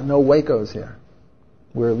 We've got no Wacos here.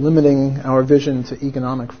 We're limiting our vision to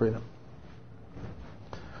economic freedom.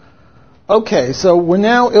 Okay, so we're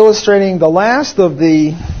now illustrating the last of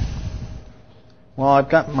the... Well, I've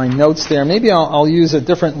got my notes there. Maybe I'll use a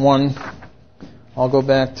different one. I'll go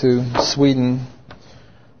back to Sweden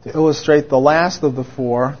to illustrate the last of the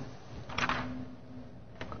four.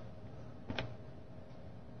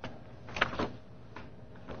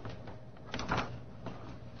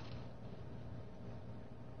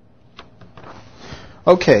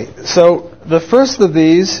 Okay, so the first of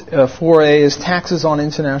these, 4A, is taxes on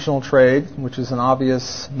international trade, which is an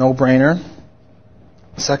obvious no-brainer.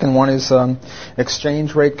 The second one is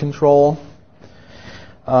exchange rate control.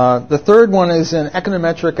 The third one is an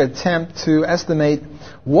econometric attempt to estimate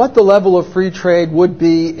what the level of free trade would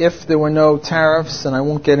be if there were no tariffs, and I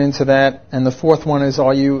won't get into that. And the fourth one is,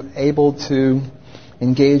 are you able to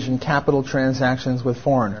engage in capital transactions with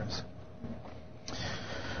foreigners?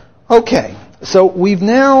 Okay, so we've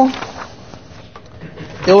now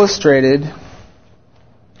illustrated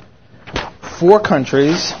 4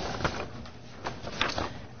 countries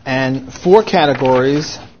and 4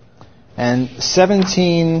 categories and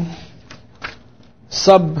 17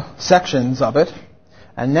 subsections of it.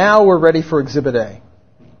 And now we're ready for Exhibit A.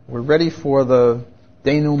 We're ready for the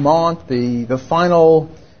denouement, the final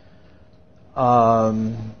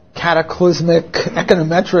cataclysmic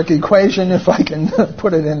econometric equation, if I can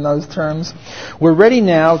put it in those terms. We're ready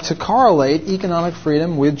now to correlate economic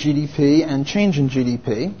freedom with GDP and change in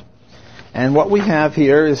GDP. And what we have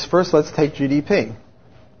here is, first let's take GDP.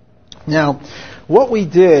 Now, what we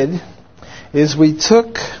did is we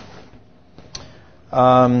took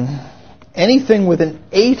anything with an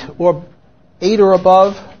 8 or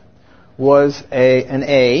above was an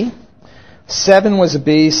A, 7 was a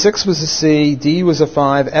B, 6 was a C, D was a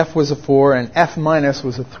 5, F was a 4, and F minus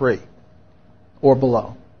was a 3, or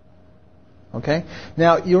below. Okay?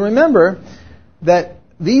 Now, you remember that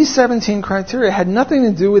these 17 criteria had nothing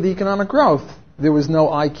to do with economic growth. There was no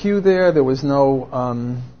IQ there was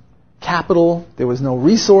no capital, there was no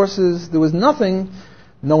resources, there was nothing,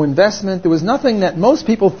 no investment, there was nothing that most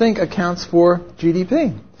people think accounts for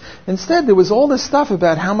GDP. Instead, there was all this stuff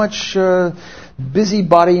about how much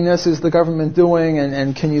busybodiness is the government doing,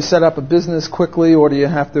 and can you set up a business quickly, or do you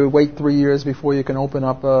have to wait 3 years before you can open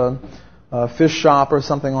up a fish shop or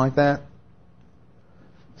something like that?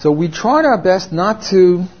 So we tried our best not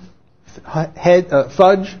to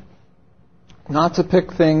fudge, not to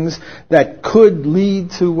pick things that could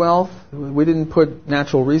lead to wealth. We didn't put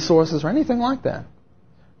natural resources or anything like that.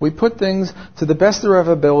 We put things to the best of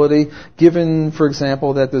our ability, given, for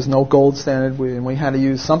example, that there's no gold standard and we had to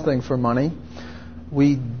use something for money.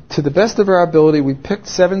 To the best of our ability, we picked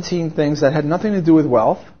 17 things that had nothing to do with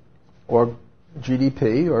wealth or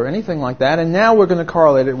GDP or anything like that, and now we're going to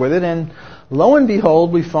correlate it with it, and lo and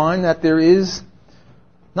behold, we find that there is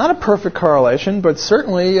not a perfect correlation, but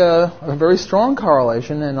certainly a very strong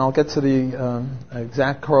correlation, and I'll get to the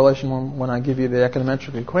exact correlation when I give you the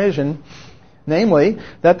econometric equation, namely,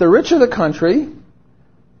 that the richer the country,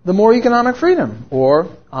 the more economic freedom, or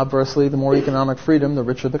obviously the more economic freedom, the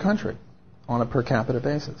richer the country on a per capita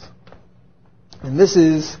basis. And this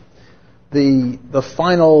is the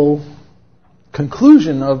final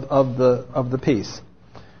conclusion of the piece.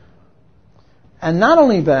 And not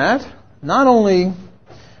only that, not only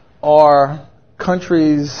are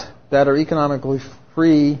countries that are economically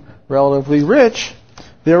free relatively rich,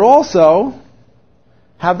 they also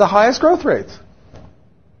have the highest growth rates.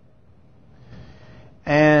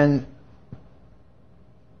 And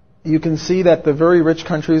you can see that the very rich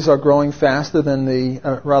countries are growing faster than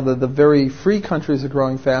the very free countries are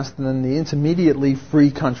growing faster than the intermediately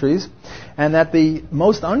free countries, and that the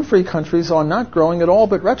most unfree countries are not growing at all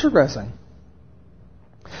but retrogressing.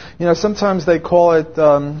 Sometimes they call it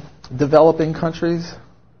developing countries,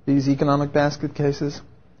 these economic basket cases.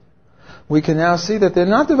 We can now see that they're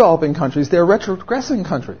not developing countries, they're retrogressing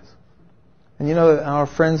countries. And our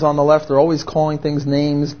friends on the left are always calling things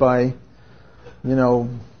names by,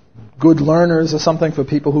 good learners or something for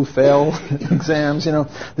people who fail exams.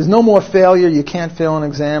 There's no more failure. You can't fail an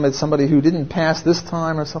exam. It's somebody who didn't pass this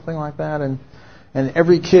time or something like that. And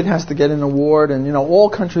every kid has to get an award. And, all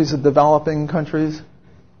countries are developing countries.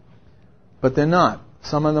 But they're not.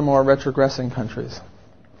 Some of them are retrogressing countries.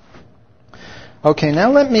 Okay,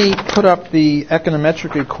 now let me put up the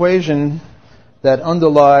econometric equation that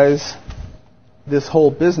underlies this whole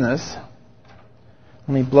business.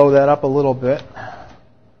 Let me blow that up a little bit.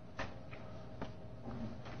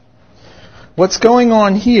 What's going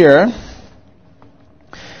on here,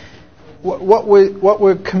 what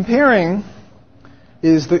we're comparing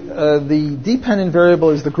is the dependent variable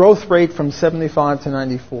is the growth rate from 75 to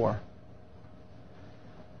 94.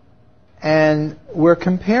 And we're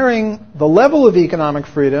comparing the level of economic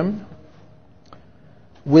freedom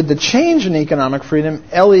with the change in economic freedom.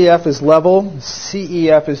 LEF is level,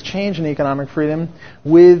 CEF is change in economic freedom,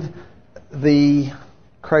 with the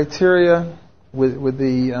criteria, with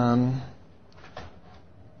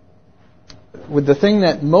the thing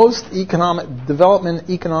that most economists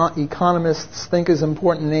think is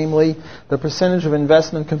important, namely the percentage of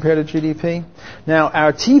investment compared to GDP. Now,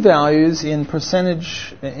 our t-values in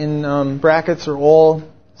percentage, in brackets, are all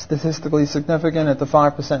statistically significant at the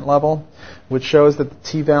 5% level, which shows that the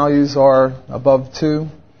t-values are above 2.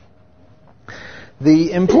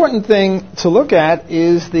 The important thing to look at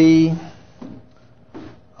is the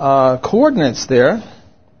coordinates there.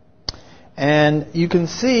 And you can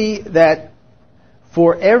see that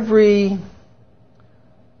for every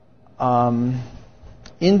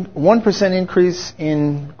 1% increase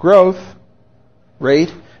in growth rate,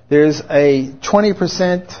 there's a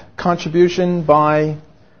 20% contribution by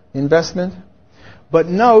investment. But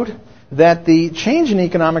note that the change in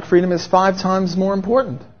economic freedom is 5 times more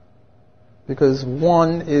important, because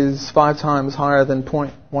 1 is 5 times higher than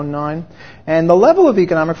 0.19. And the level of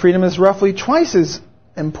economic freedom is roughly twice as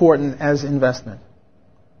important as investment.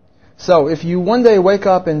 So if you one day wake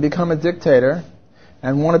up and become a dictator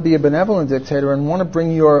and want to be a benevolent dictator and want to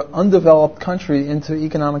bring your undeveloped country into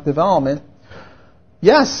economic development,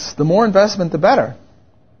 yes, the more investment, the better.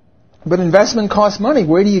 But investment costs money.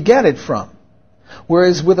 Where do you get it from?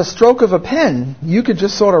 Whereas with a stroke of a pen, you could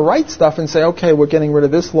just sort of write stuff and say, okay, we're getting rid of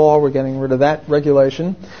this law, we're getting rid of that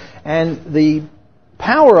regulation, and the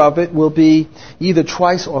power of it will be either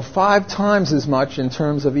twice or 5 times as much in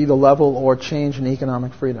terms of either level or change in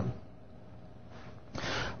economic freedom.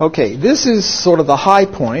 Okay, this is sort of the high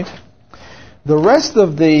point. The rest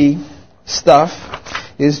of the stuff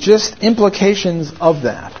is just implications of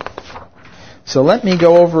that. So let me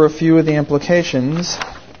go over a few of the implications.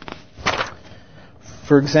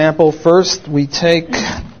 For example, first we take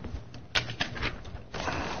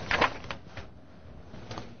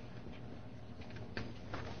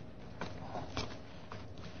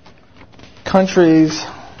countries.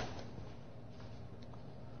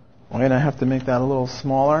 Wait, I have to make that a little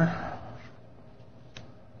smaller.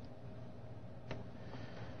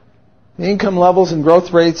 The income levels and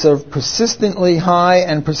growth rates of persistently high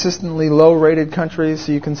and persistently low rated countries.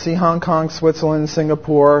 So you can see Hong Kong, Switzerland,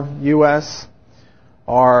 Singapore, US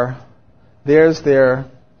there's their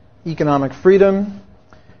economic freedom,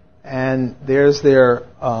 and there's their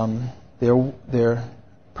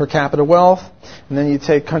per capita wealth. And then you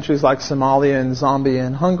take countries like Somalia and Zambia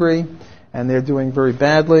and Hungary, and they're doing very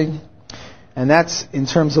badly. And that's in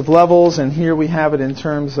terms of levels, and here we have it in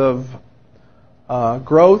terms of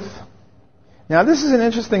growth. Now this is an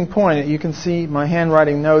interesting point. You can see my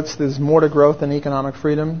handwriting notes there's more to growth than economic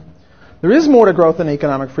freedom. There is more to growth than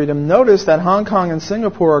economic freedom. Notice that Hong Kong and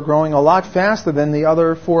Singapore are growing a lot faster than the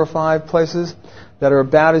other 4 or 5 places that are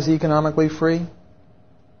about as economically free,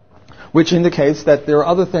 which indicates that there are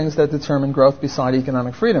other things that determine growth beside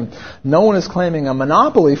economic freedom. No one is claiming a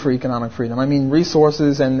monopoly for economic freedom. I mean,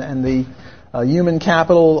 resources and the human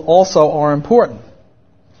capital also are important.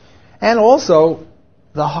 And also,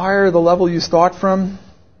 the higher the level you start from,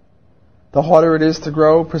 the harder it is to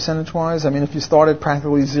grow percentage-wise. I mean, if you start at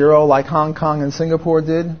practically 0 like Hong Kong and Singapore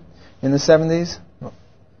did in the 70s,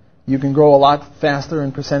 you can grow a lot faster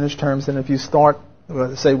in percentage terms than if you start,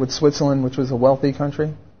 say, with Switzerland, which was a wealthy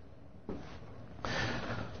country.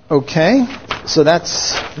 Okay, so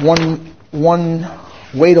that's one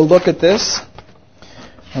way to look at this.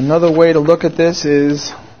 Another way to look at this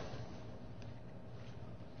is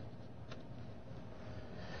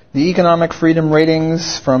the economic freedom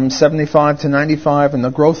ratings from 75 to 95 and the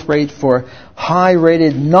growth rate for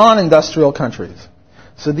high-rated non-industrial countries.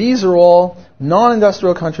 So these are all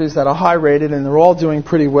non-industrial countries that are high-rated, and they're all doing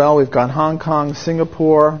pretty well. We've got Hong Kong,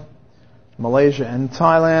 Singapore, Malaysia, and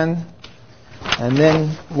Thailand. And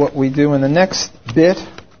then what we do in the next bit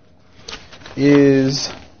is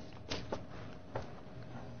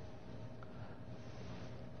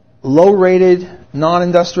low-rated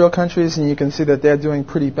non-industrial countries, and you can see that they're doing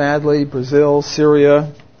pretty badly. Brazil,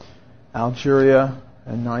 Syria, Algeria,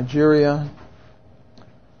 and Nigeria.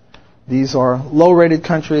 These are low-rated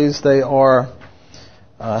countries. They are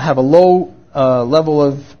have a low level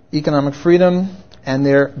of economic freedom, and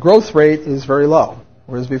their growth rate is very low.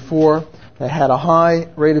 Whereas before, they had a high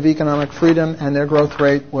rate of economic freedom, and their growth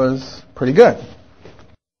rate was pretty good.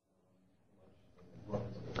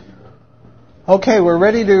 Okay, we're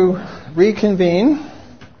ready to reconvene.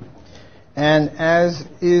 And as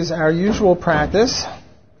is our usual practice,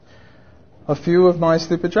 a few of my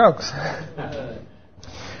stupid jokes.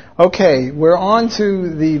 Okay, we're on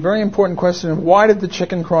to the very important question of why did the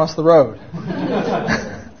chicken cross the road?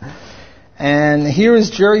 And here is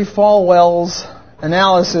Jerry Falwell's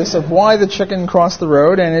analysis of why the chicken crossed the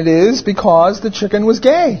road, and it is because the chicken was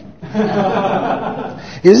gay.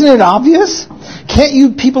 Isn't it obvious? Can't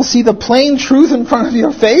you people see the plain truth in front of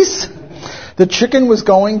your face? The chicken was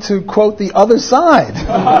going to, quote, the other side.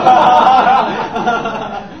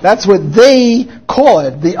 That's what they call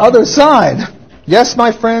it, the other side. Yes,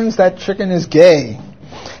 my friends, that chicken is gay.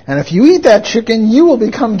 And if you eat that chicken, you will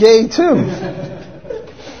become gay too.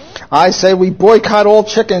 I say we boycott all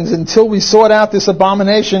chickens until we sort out this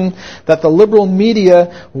abomination that the liberal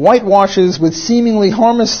media whitewashes with seemingly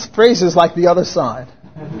harmless phrases like the other side.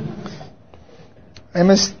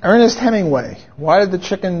 Ernest Hemingway, why did the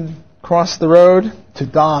chicken cross the road? To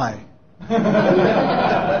die.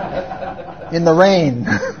 In the rain.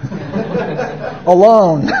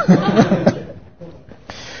 Alone.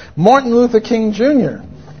 Martin Luther King Jr.,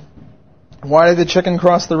 why did the chicken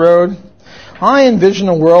cross the road? I envision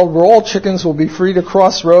a world where all chickens will be free to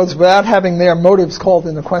cross roads without having their motives called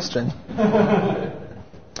into question.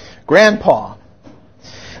 Grandpa,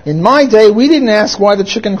 in my day, we didn't ask why the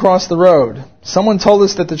chicken crossed the road. Someone told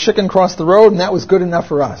us that the chicken crossed the road, and that was good enough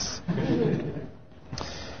for us.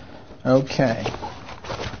 Okay.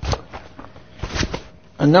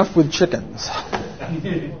 Enough with chickens.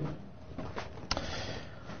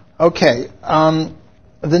 Okay.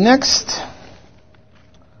 The next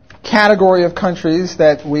category of countries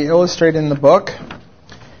that we illustrate in the book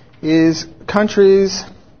is countries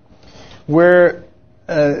where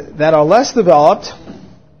that are less developed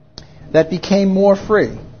that became more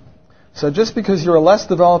free. So just because you're a less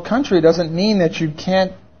developed country doesn't mean that you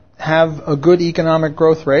can't have a good economic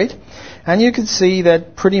growth rate. And you can see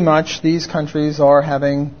that pretty much these countries are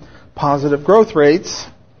having positive growth rates.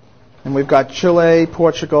 And we've got Chile,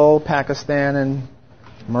 Portugal, Pakistan, and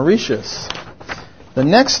Mauritius. The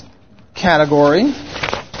next category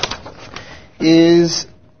is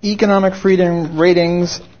economic freedom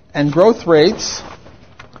ratings and growth rates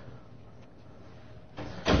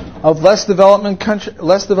of less developed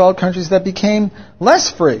countries that became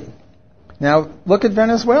less free. Now, look at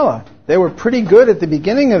Venezuela. They were pretty good at the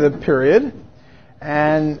beginning of the period,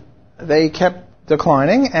 and they kept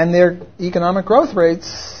declining, and their economic growth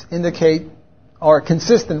rates are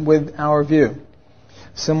consistent with our view.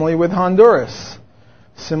 Similarly with Honduras.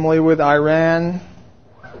 Similarly with Iran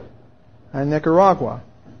and Nicaragua.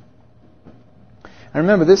 And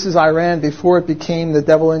remember, this is Iran before it became the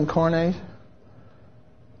devil incarnate.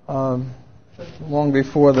 Long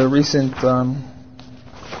before the recent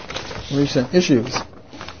issues.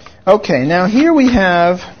 Okay, now here we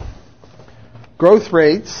have growth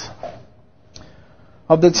rates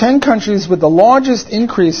of the 10 countries with the largest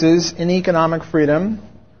increases in economic freedom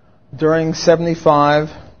during 75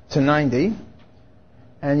 to 90.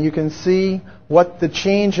 And you can see what the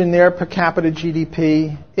change in their per capita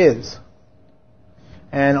GDP is.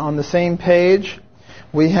 And on the same page,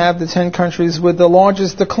 we have the 10 countries with the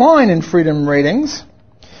largest decline in freedom ratings.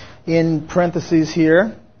 In parentheses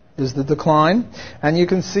here is the decline. And you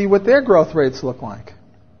can see what their growth rates look like.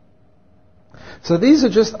 So these are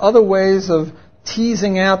just other ways of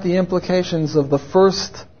teasing out the implications of the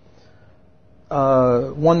first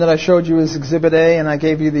one that I showed you is Exhibit A, and I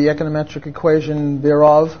gave you the econometric equation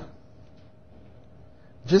thereof.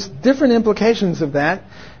 Just different implications of that.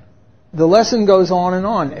 The lesson goes on and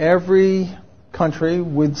on. Every country,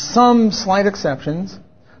 with some slight exceptions,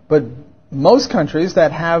 but most countries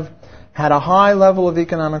that have had a high level of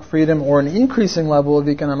economic freedom or an increasing level of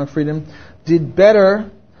economic freedom did better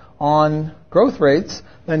on growth rates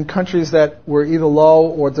than countries that were either low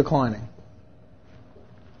or declining.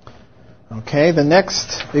 Okay, the next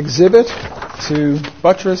exhibit to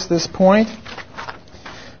buttress this point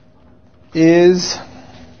is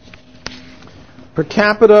per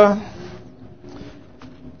capita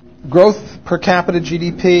growth per capita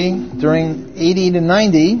GDP during 80 to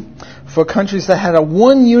 90 for countries that had a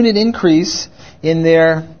 1 unit increase in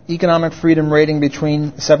their economic freedom rating between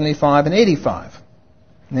 75 and 85,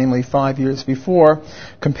 namely 5 years before,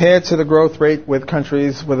 compared to the growth rate with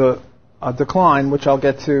countries with a decline, which I'll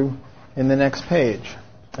get to in the next page,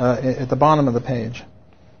 at the bottom of the page.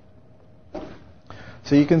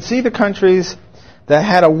 So you can see the countries that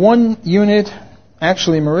had a 1 unit.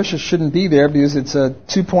 Actually, Mauritius shouldn't be there because it's a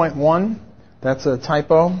 2.1. That's a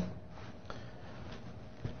typo.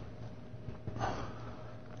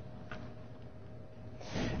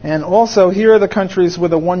 And also, here are the countries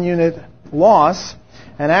with a 1 unit loss.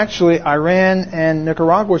 And actually, Iran and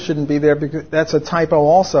Nicaragua shouldn't be there because that's a typo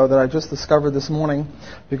also that I just discovered this morning,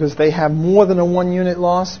 because they have more than a 1 unit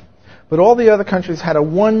loss. But all the other countries had a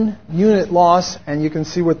 1 unit loss, and you can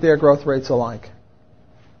see what their growth rates are like.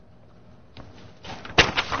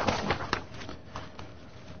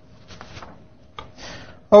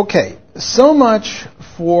 Okay, so much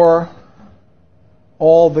for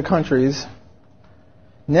all the countries.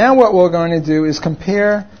 Now what we're going to do is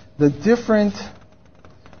compare the different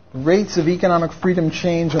rates of economic freedom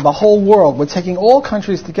change of the whole world. We're taking all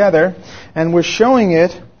countries together and we're showing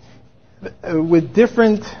it with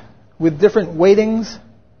different weightings.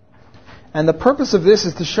 And the purpose of this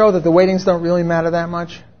is to show that the weightings don't really matter that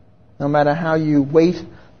much. No matter how you weight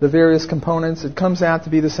the various components, it comes out to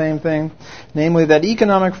be the same thing. Namely that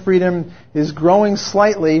economic freedom is growing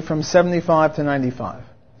slightly from 75 to 95.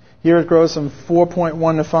 Here it grows from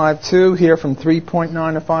 4.1 to 5.2, here from 3.9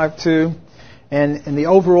 to 5.2. And in the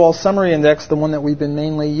overall summary index, the one that we've been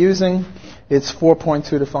mainly using, it's 4.2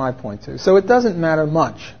 to 5.2. So it doesn't matter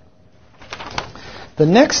much. The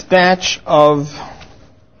next batch of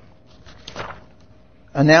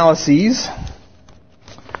analyses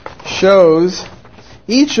shows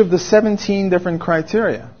each of the 17 different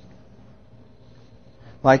criteria.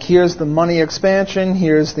 Like here's the money expansion,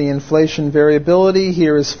 here's the inflation variability,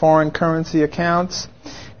 here is foreign currency accounts,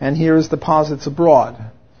 and here is deposits abroad.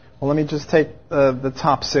 Well, let me just take the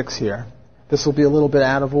top 6 here. This will be a little bit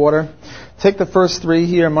out of order. Take the first 3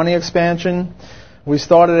 here, money expansion. We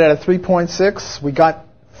started at a 3.6. We got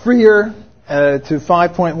freer to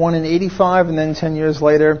 5.1 in 85, and then 10 years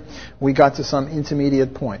later, we got to some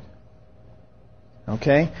intermediate point.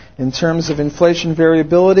 Okay? In terms of inflation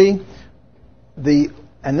variability,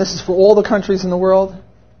 and this is for all the countries in the world,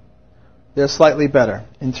 they're slightly better.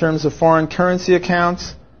 In terms of foreign currency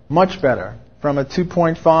accounts, much better. From a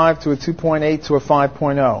 2.5 to a 2.8 to a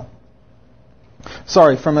 5.0.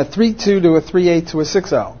 Sorry, from a 3.2 to a 3.8 to a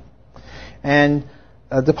 6.0. And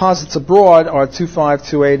deposits abroad are 2.5,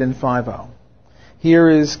 2.8, and 5.0. Here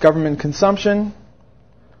is government consumption,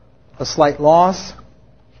 a slight loss.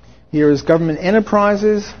 Here is government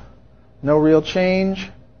enterprises, no real change.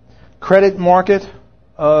 Credit market,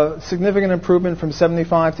 significant improvement from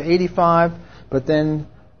 75 to 85, but then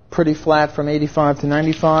pretty flat from 85 to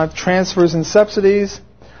 95. Transfers and subsidies,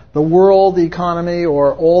 the world economy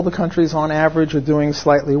or all the countries on average are doing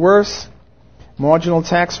slightly worse. Marginal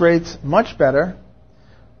tax rates, much better.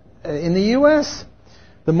 In the U.S.,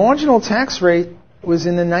 the marginal tax rate was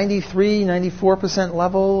in the 93, 94%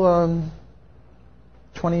 level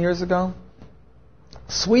 20 years ago.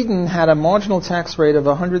 Sweden had a marginal tax rate of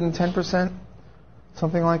 110%,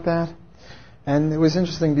 something like that. And it was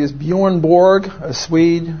interesting because Bjorn Borg, a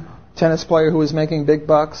Swede tennis player who was making big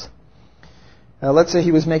bucks, let's say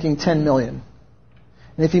he was making 10 million.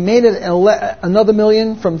 And if he made it another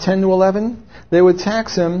million from 10 to 11, they would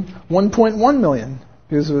tax him 1.1 million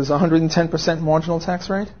because it was 110% marginal tax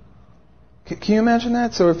rate. Can you imagine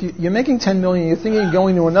that? So if you're making 10 million, you're thinking of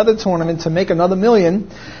going to another tournament to make another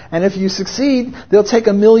million, and if you succeed, they'll take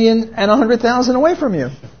 1,100,000 away from you.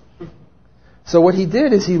 So what he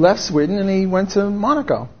did is he left Sweden and he went to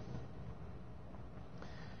Monaco.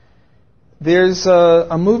 There's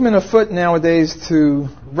a movement afoot nowadays to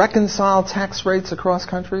reconcile tax rates across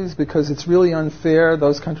countries because it's really unfair.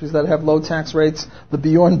 Those countries that have low tax rates, the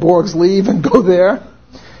Bjorn Borgs leave and go there.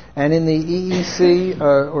 And in the EEC,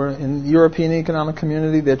 or in the European Economic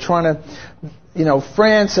Community, they're trying to,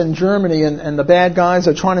 France and Germany and the bad guys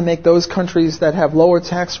are trying to make those countries that have lower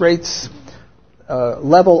tax rates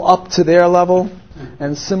level up to their level.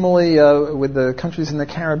 And similarly with the countries in the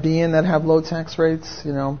Caribbean that have low tax rates,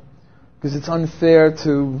 because it's unfair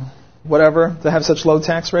to to have such low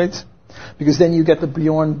tax rates, because then you get the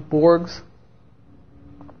Bjorn Borgs.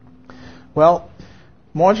 Well,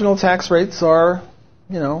 marginal tax rates are,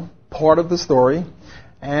 part of the story,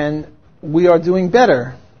 and we are doing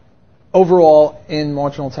better overall in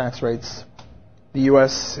marginal tax rates. The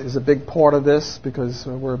U.S. is a big part of this because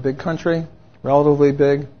we're a big country, relatively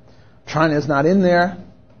big. China is not in there.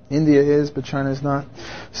 India is, but China is not.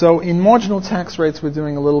 So in marginal tax rates, we're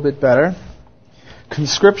doing a little bit better.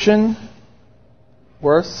 Conscription,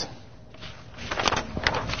 worse.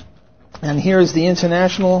 And here's the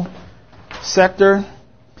international sector.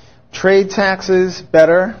 Trade taxes,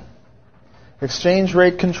 better. Exchange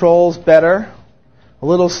rate controls, better. A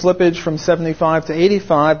little slippage from 75 to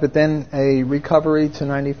 85, but then a recovery to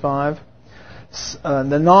 95.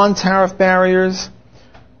 The non-tariff barriers,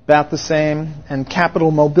 about the same. And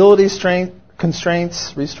capital mobility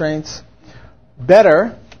restraints,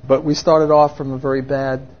 better, but we started off from a very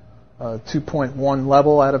bad 2.1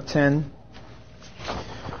 level out of 10.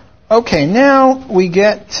 Okay, now we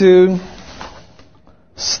get to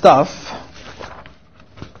stuff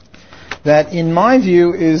that, in my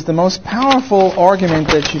view, is the most powerful argument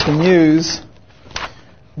that you can use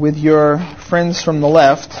with your friends from the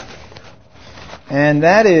left, and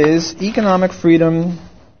that is economic freedom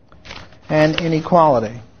and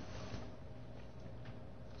inequality.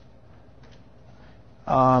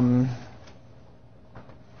 I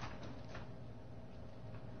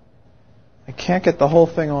can't get the whole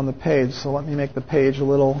thing on the page, so let me make the page a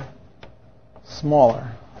little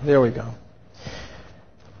smaller. There we go.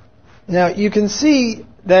 Now, you can see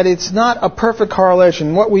that it's not a perfect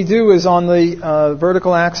correlation. What we do is on the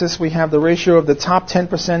vertical axis, we have the ratio of the top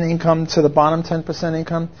 10% income to the bottom 10%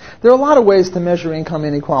 income. There are a lot of ways to measure income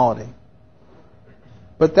inequality,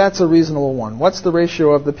 but that's a reasonable one. What's the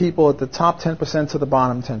ratio of the people at the top 10% to the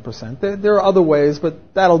bottom 10%? There are other ways, but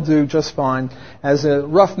that'll do just fine as a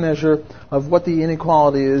rough measure of what the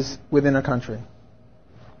inequality is within a country.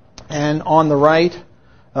 And on the right,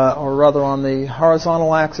 or rather on the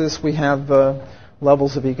horizontal axis, we have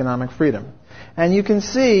levels of economic freedom. And you can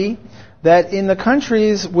see that in the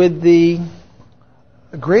countries with the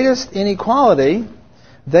greatest inequality,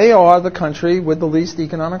 they are the country with the least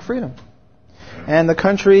economic freedom. And the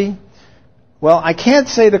country, well, I can't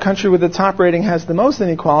say the country with the top rating has the most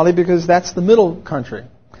inequality because that's the middle country.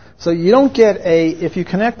 So you don't get if you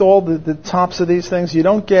connect all the tops of these things, you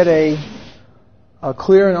don't get a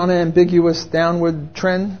clear and unambiguous downward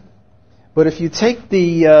trend. But if you take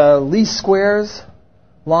the least squares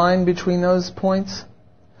line between those points,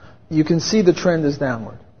 you can see the trend is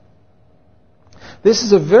downward. This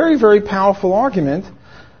is a very, very powerful argument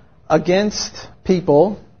against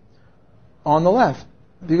people on the left.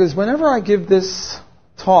 Because whenever I give this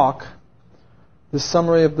talk, this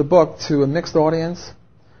summary of the book, to a mixed audience,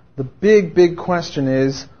 the big, big question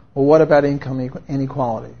is, well, what about income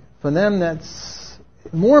inequality? For them, that's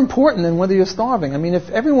more important than whether you're starving. I mean, if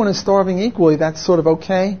everyone is starving equally, that's sort of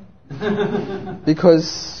okay.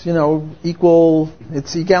 Because,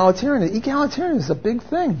 it's egalitarian. Egalitarian is a big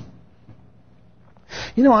thing.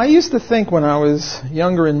 I used to think when I was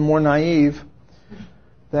younger and more naive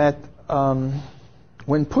that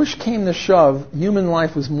when push came to shove, human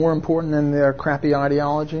life was more important than their crappy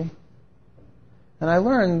ideology. And I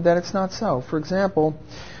learned that it's not so. For example,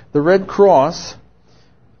 the Red Cross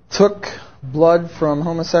took blood from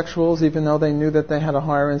homosexuals, even though they knew that they had a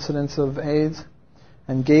higher incidence of AIDS,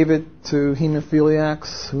 and gave it to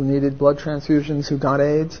hemophiliacs who needed blood transfusions who got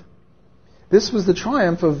AIDS. This was the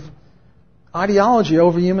triumph of ideology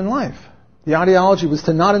over human life. The ideology was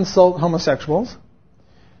to not insult homosexuals,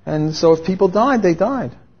 and so if people died, they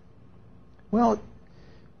died. Well,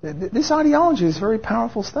 this ideology is very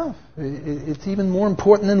powerful stuff. It's even more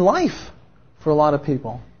important than life for a lot of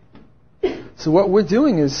people. So what we're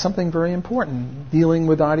doing is something very important, dealing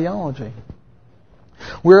with ideology.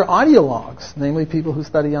 We're ideologues, namely people who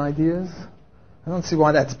study ideas. I don't see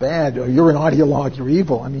why that's bad. You're an ideologue, you're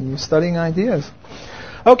evil. I mean, you're studying ideas.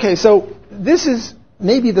 Okay, so this is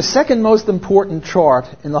maybe the second most important chart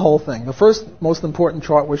in the whole thing. The first most important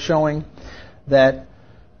chart was showing that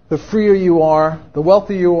the freer you are, the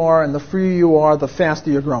wealthier you are, and the freer you are, the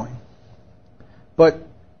faster you're growing. But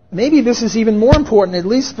maybe this is even more important, at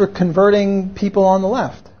least for converting people on the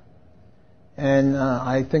left. And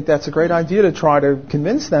I think that's a great idea to try to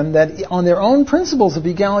convince them that on their own principles of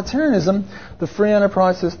egalitarianism, the free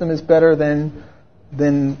enterprise system is better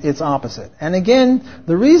than its opposite. And again,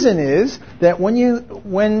 the reason is that when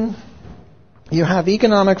you have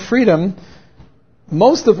economic freedom,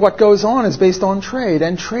 most of what goes on is based on trade,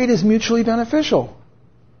 and trade is mutually beneficial.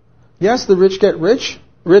 Yes, the rich get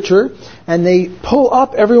richer, and they pull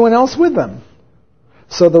up everyone else with them.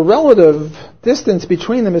 So the relative distance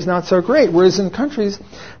between them is not so great. Whereas in countries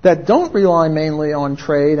that don't rely mainly on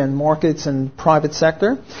trade and markets and private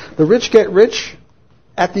sector, the rich get rich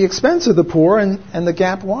at the expense of the poor, and the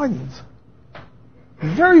gap widens.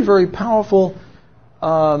 Very, very powerful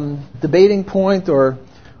debating point or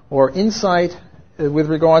insight with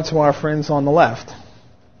regard to our friends on the left.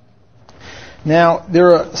 Now,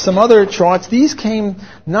 there are some other charts. These came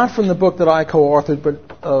not from the book that I co-authored,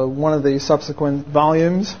 but one of the subsequent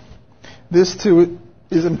volumes. This, too,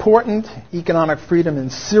 is important. Economic freedom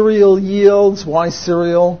and cereal yields. Why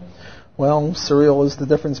cereal? Well, cereal is the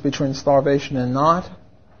difference between starvation and not.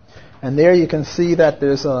 And there you can see that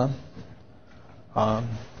there's a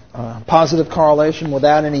positive correlation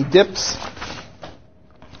without any dips.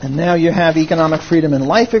 And now you have economic freedom and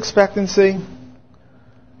life expectancy,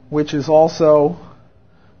 which is also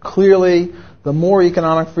clearly the more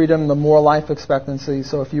economic freedom, the more life expectancy.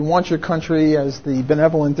 So if you want your country as the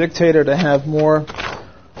benevolent dictator to have more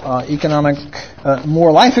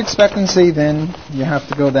more life expectancy, then you have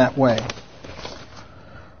to go that way.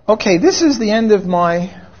 Okay, this is the end of my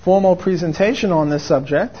formal presentation on this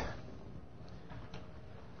subject.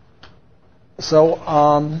 So,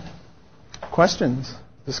 questions,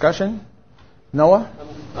 discussion? Noah?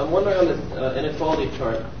 I'm wondering on this inequality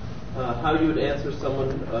chart, how you would answer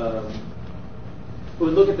someone who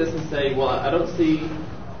would look at this and say, well, I don't see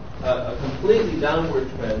a completely downward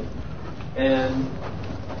trend, and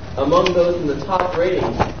among those in the top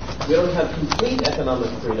ratings, we don't have complete economic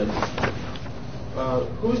freedom.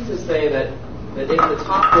 Who's to say that if the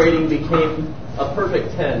top rating became a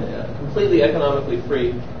perfect 10, completely economically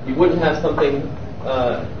free, you wouldn't have something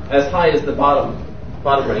as high as the bottom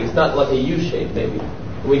rating? It's not like a U shape, maybe.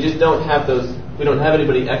 We just don't have those. We don't have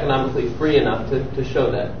anybody economically free enough to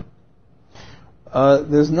show that.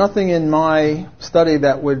 There's nothing in my study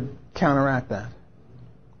that would counteract that.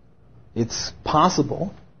 It's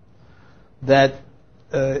possible that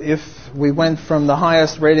if we went from the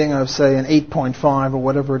highest rating of, say, an 8.5 or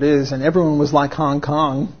whatever it is, and everyone was like Hong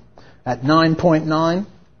Kong at 9.9,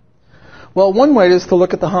 well, one way is to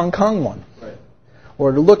look at the Hong Kong one. Right.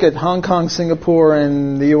 Or to look at Hong Kong, Singapore,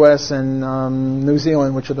 and the U.S. and New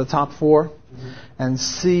Zealand, which are the top four, and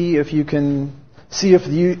see if you can see if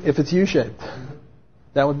it's U-shaped. Mm-hmm.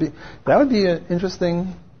 That would be an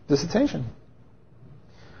interesting dissertation.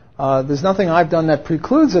 There's nothing I've done that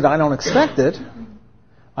precludes it. I don't expect it.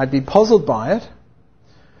 I'd be puzzled by it.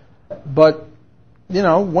 But,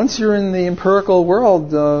 once you're in the empirical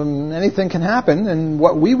world, anything can happen. And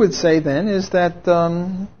what we would say then is that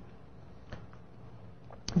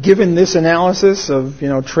given this analysis of,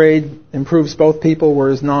 trade improves both people,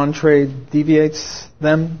 whereas non-trade deviates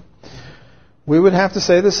them, we would have to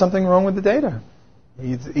say there's something wrong with the data.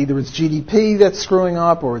 Either it's GDP that's screwing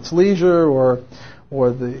up, or it's leisure, or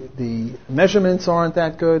the measurements aren't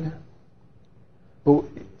that good. But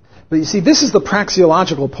you see, this is the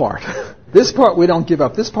praxeological part. This part we don't give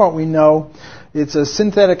up. This part we know it's a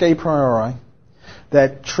synthetic a priori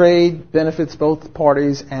that trade benefits both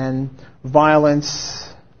parties and violence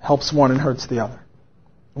helps one and hurts the other.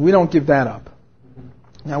 We don't give that up.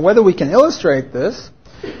 Now, whether we can illustrate this,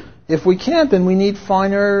 if we can't, then we need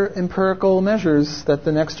finer empirical measures that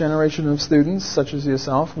the next generation of students, such as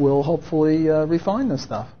yourself, will hopefully refine this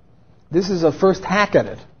stuff. This is a first hack at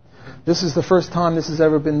it. This is the first time this has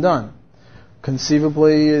ever been done.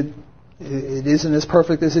 Conceivably, it isn't as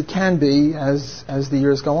perfect as it can be as the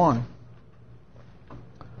years go on.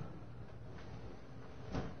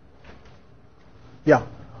 Yeah.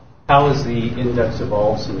 How has the index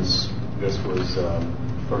evolved since this was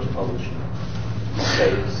first published?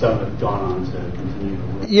 Some have gone on to continue to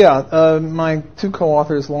work. Yeah, my two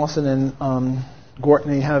co-authors, Lawson and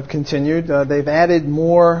Gortney, have continued. They've added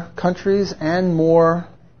more countries and more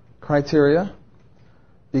criteria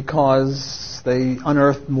because they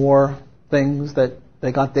unearthed more things that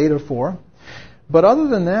they got data for. But other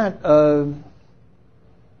than that,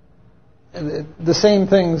 the same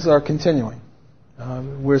things are continuing.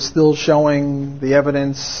 We're still showing the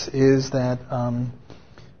evidence is that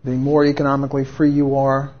the more economically free you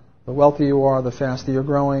are, the wealthier you are, the faster you're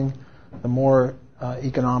growing, the more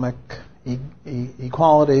economic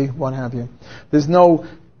equality, what have you. There's no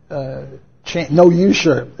U-shape,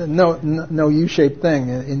 no U-shaped thing.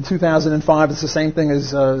 In 2005, it's the same thing as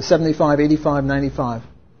 75, 85, 95.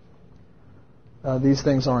 These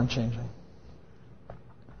things aren't changing.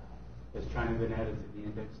 Has China been added to the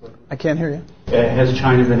index lately? I can't hear you. Has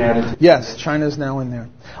China been added to? Yes, China's now in there.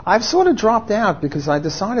 I've sort of dropped out because I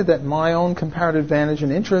decided that my own comparative advantage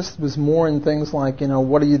and interest was more in things like,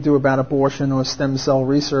 what do you do about abortion or stem cell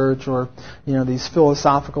research or, these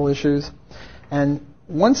philosophical issues. And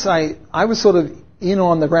once I was sort of in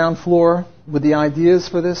on the ground floor with the ideas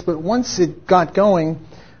for this, but once it got going,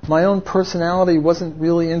 my own personality wasn't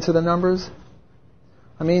really into the numbers.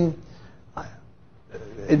 I mean,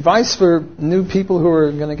 advice for new people who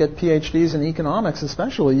are going to get PhDs in economics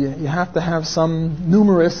especially, you have to have some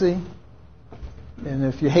numeracy. And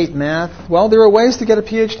if you hate math, well, there are ways to get a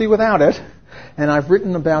PhD without it. And I've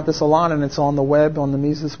written about this a lot, and it's on the web, on the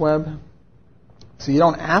Mises web. So you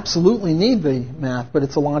don't absolutely need the math, but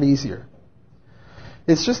it's a lot easier.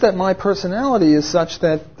 It's just that my personality is such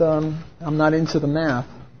that I'm not into the math.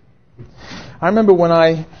 I remember when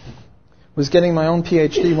I was getting my own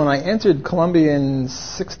PhD, when I entered Columbia in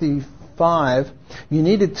 '65, you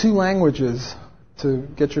needed 2 languages to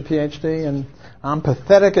get your PhD, and I'm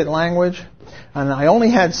pathetic at language, and I only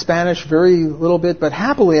had Spanish very little bit, but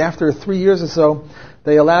happily after 3 years or so,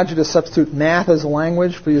 they allowed you to substitute math as a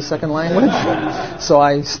language for your second language. So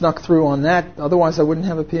I snuck through on that. Otherwise, I wouldn't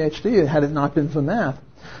have a PhD had it not been for math.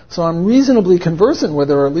 So I'm reasonably conversant with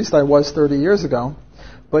it, or at least I was 30 years ago.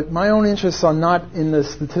 But my own interests are not in the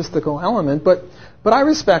statistical element. But I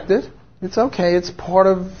respect it. It's okay. It's part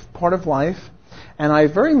of life. And I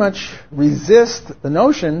very much resist the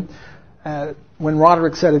notion. When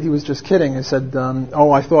Roderick said it, he was just kidding. He said,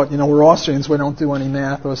 I thought, we're Austrians. We don't do any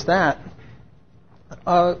math or stat.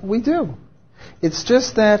 We do. It's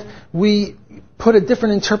just that we put a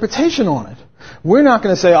different interpretation on it. We're not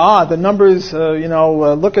going to say, the numbers,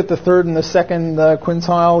 look at the third and the second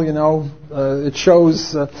quintile, it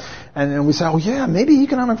shows, and we say, maybe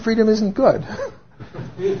economic freedom isn't good.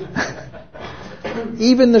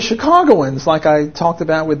 Even the Chicagoans, like I talked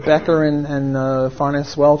about with Becker and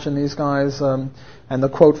Farnes Welch and these guys, and the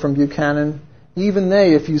quote from Buchanan, even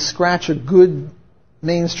they, if you scratch a good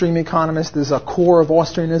mainstream economist, there's a core of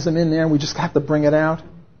Austrianism in there, and we just have to bring it out.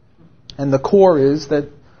 And the core is that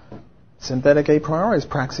synthetic a priori is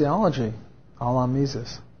praxeology, a la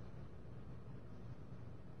Mises.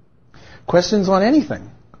 Questions on anything?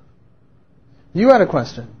 You had a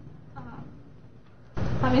question.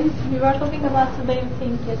 We were talking about the baby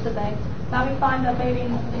thing yesterday. Now we find a baby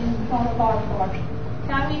in front of our porch.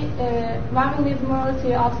 Can we, when we leave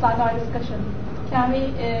morality outside our discussion,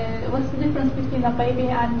 what's the difference between a baby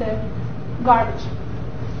and garbage?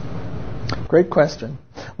 Great question.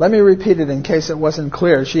 Let me repeat it in case it wasn't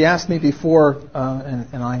clear. She asked me before,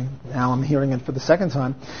 and now I'm hearing it for the second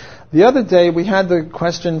time. The other day we had the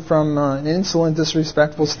question from an insolent,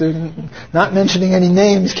 disrespectful student, not mentioning any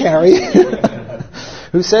names, Carrie,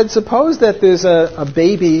 who said, suppose that there's a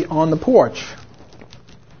baby on the porch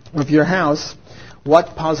of your house.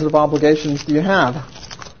 What positive obligations do you have?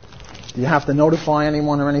 Do you have to notify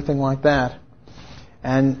anyone or anything like that?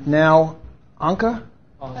 And now, Anka?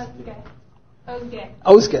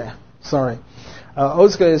 Ozge. Sorry.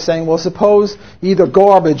 Ozge is saying, well, suppose either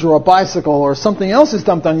garbage or a bicycle or something else is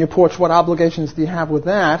dumped on your porch. What obligations do you have with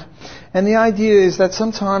that? And the idea is that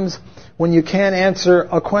sometimes when you can't answer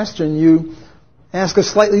a question, you ask a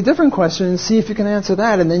slightly different question and see if you can answer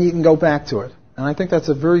that, and then you can go back to it. And I think that's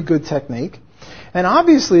a very good technique. And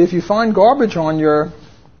obviously, if you find garbage on your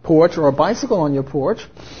porch or a bicycle on your porch,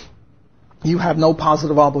 you have no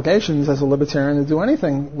positive obligations as a libertarian to do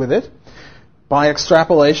anything with it. By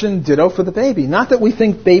extrapolation, ditto for the baby. Not that we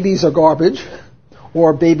think babies are garbage,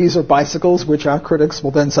 or babies are bicycles, which our critics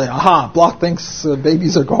will then say, aha, Bloch thinks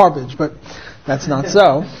babies are garbage, but that's not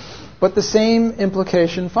so. But the same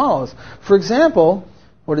implication follows. For example,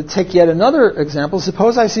 or to take yet another example,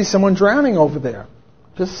 suppose I see someone drowning over there,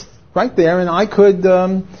 just right there, and I could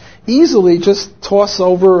easily just toss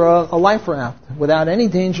over a life raft without any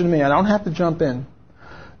danger to me. I don't have to jump in.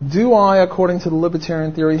 Do I, according to the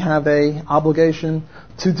libertarian theory, have an obligation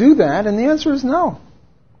to do that? And the answer is no.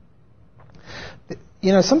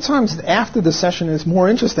 Sometimes after the session is more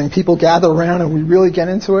interesting, people gather around and we really get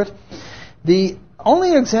into it. The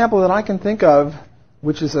only example that I can think of,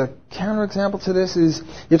 which is a counterexample to this, is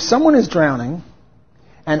if someone is drowning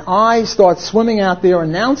and I start swimming out there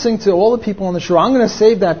announcing to all the people on the shore, I'm going to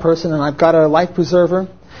save that person and I've got a life preserver.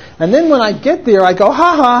 And then when I get there, I go,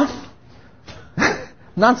 ha-ha,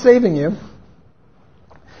 not saving you.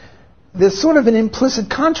 There's sort of an implicit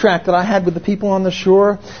contract that I had with the people on the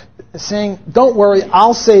shore saying, don't worry,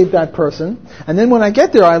 I'll save that person. And then when I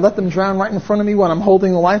get there, I let them drown right in front of me when I'm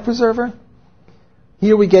holding the life preserver.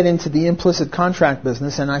 Here we get into the implicit contract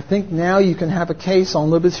business, and I think now you can have a case on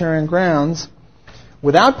libertarian grounds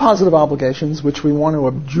without positive obligations, which we want to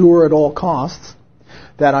abjure at all costs,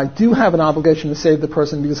 that I do have an obligation to save the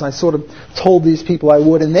person because I sort of told these people I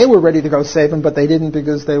would, and they were ready to go save him, but they didn't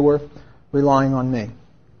because they were relying on me.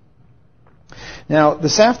 Now,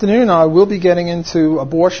 this afternoon I will be getting into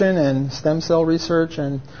abortion and stem cell research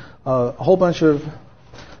and a whole bunch of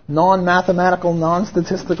non-mathematical,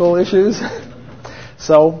 non-statistical issues.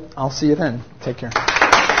 So I'll see you then. Take care.